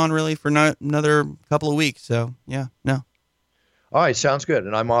going on, really, for another couple of weeks. So, yeah, no. All right, sounds good.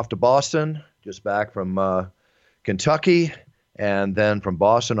 And I'm off to Boston, just back from Kentucky. And then from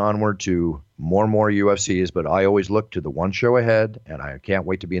Boston onward to more and more UFCs. But I always look to the one show ahead, and I can't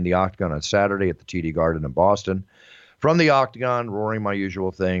wait to be in the Octagon on Saturday at the TD Garden in Boston. From the Octagon, roaring my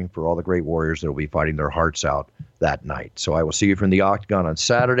usual thing for all the great warriors that will be fighting their hearts out that night. So I will see you from the Octagon on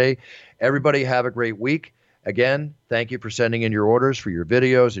Saturday. Everybody have a great week. Again, thank you for sending in your orders for your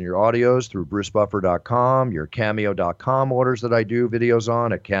videos and your audios through brucebuffer.com, your cameo.com orders that I do videos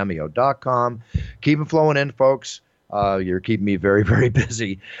on at cameo.com. Keep them flowing in, folks. You're keeping me very, very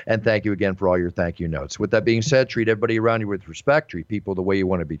busy. And thank you again for all your thank you notes. With that being said, treat everybody around you with respect. Treat people the way you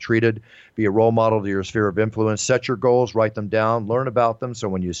want to be treated. Be a role model to your sphere of influence. Set your goals, write them down, learn about them. So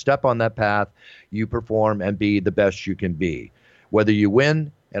when you step on that path, you perform and be the best you can be. Whether you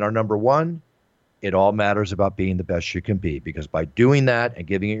win and are number one, it all matters about being the best you can be. Because by doing that and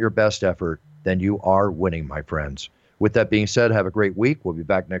giving it your best effort, then you are winning, my friends. With that being said, have a great week. We'll be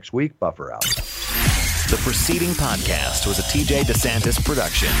back next week. Buffer out. The preceding podcast was a TJ DeSantis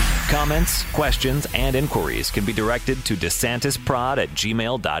production. Comments, questions, and inquiries can be directed to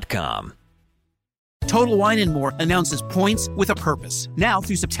DeSantisProd@gmail.com. Total Wine & More announces points with a purpose. Now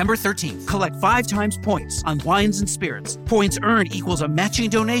through September 13th, collect 5 times points on wines and spirits. Points earned equals a matching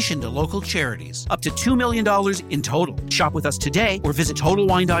donation to local charities. Up to $2 million in total. Shop with us today or visit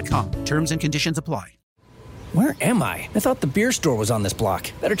TotalWine.com. Terms and conditions apply. Where am I? I thought the beer store was on this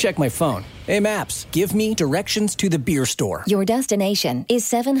block. Better check my phone. Hey, Maps, give me directions to the beer store. Your destination is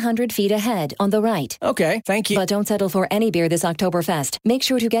 700 feet ahead on the right. Okay, thank you. But don't settle for any beer this Oktoberfest. Make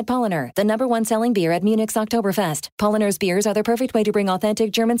sure to get Polliner, the #1 selling beer at Munich's Oktoberfest. Polliner's beers are the perfect way to bring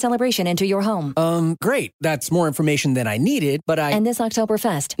authentic German celebration into your home. Great. That's more information than I needed, but And this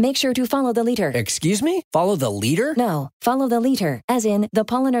Oktoberfest, make sure to follow the liter. Excuse me? Follow the leader? No, follow the liter, as in the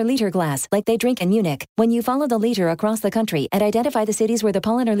Polliner liter glass, like they drink in Munich. When you follow the liter across the country and identify the cities where the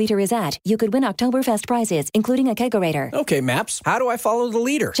Polliner liter is at, you could win Oktoberfest prizes, including a kegerator. Okay, Maps, how do I follow the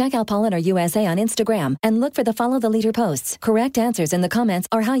leader? Check out Polliner USA on Instagram and look for the Follow the Leader posts. Correct answers in the comments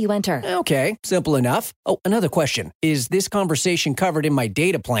are how you enter. Okay, simple enough. Oh, another question. Is this conversation covered in my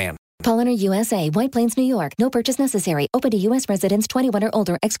data plan? Polliner USA, White Plains, New York. No purchase necessary. Open to U.S. residents 21 or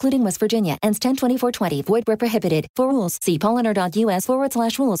older, excluding West Virginia. Ends 10/24/20. Void where prohibited. For rules, see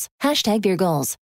polliner.us/rules. #beer goals.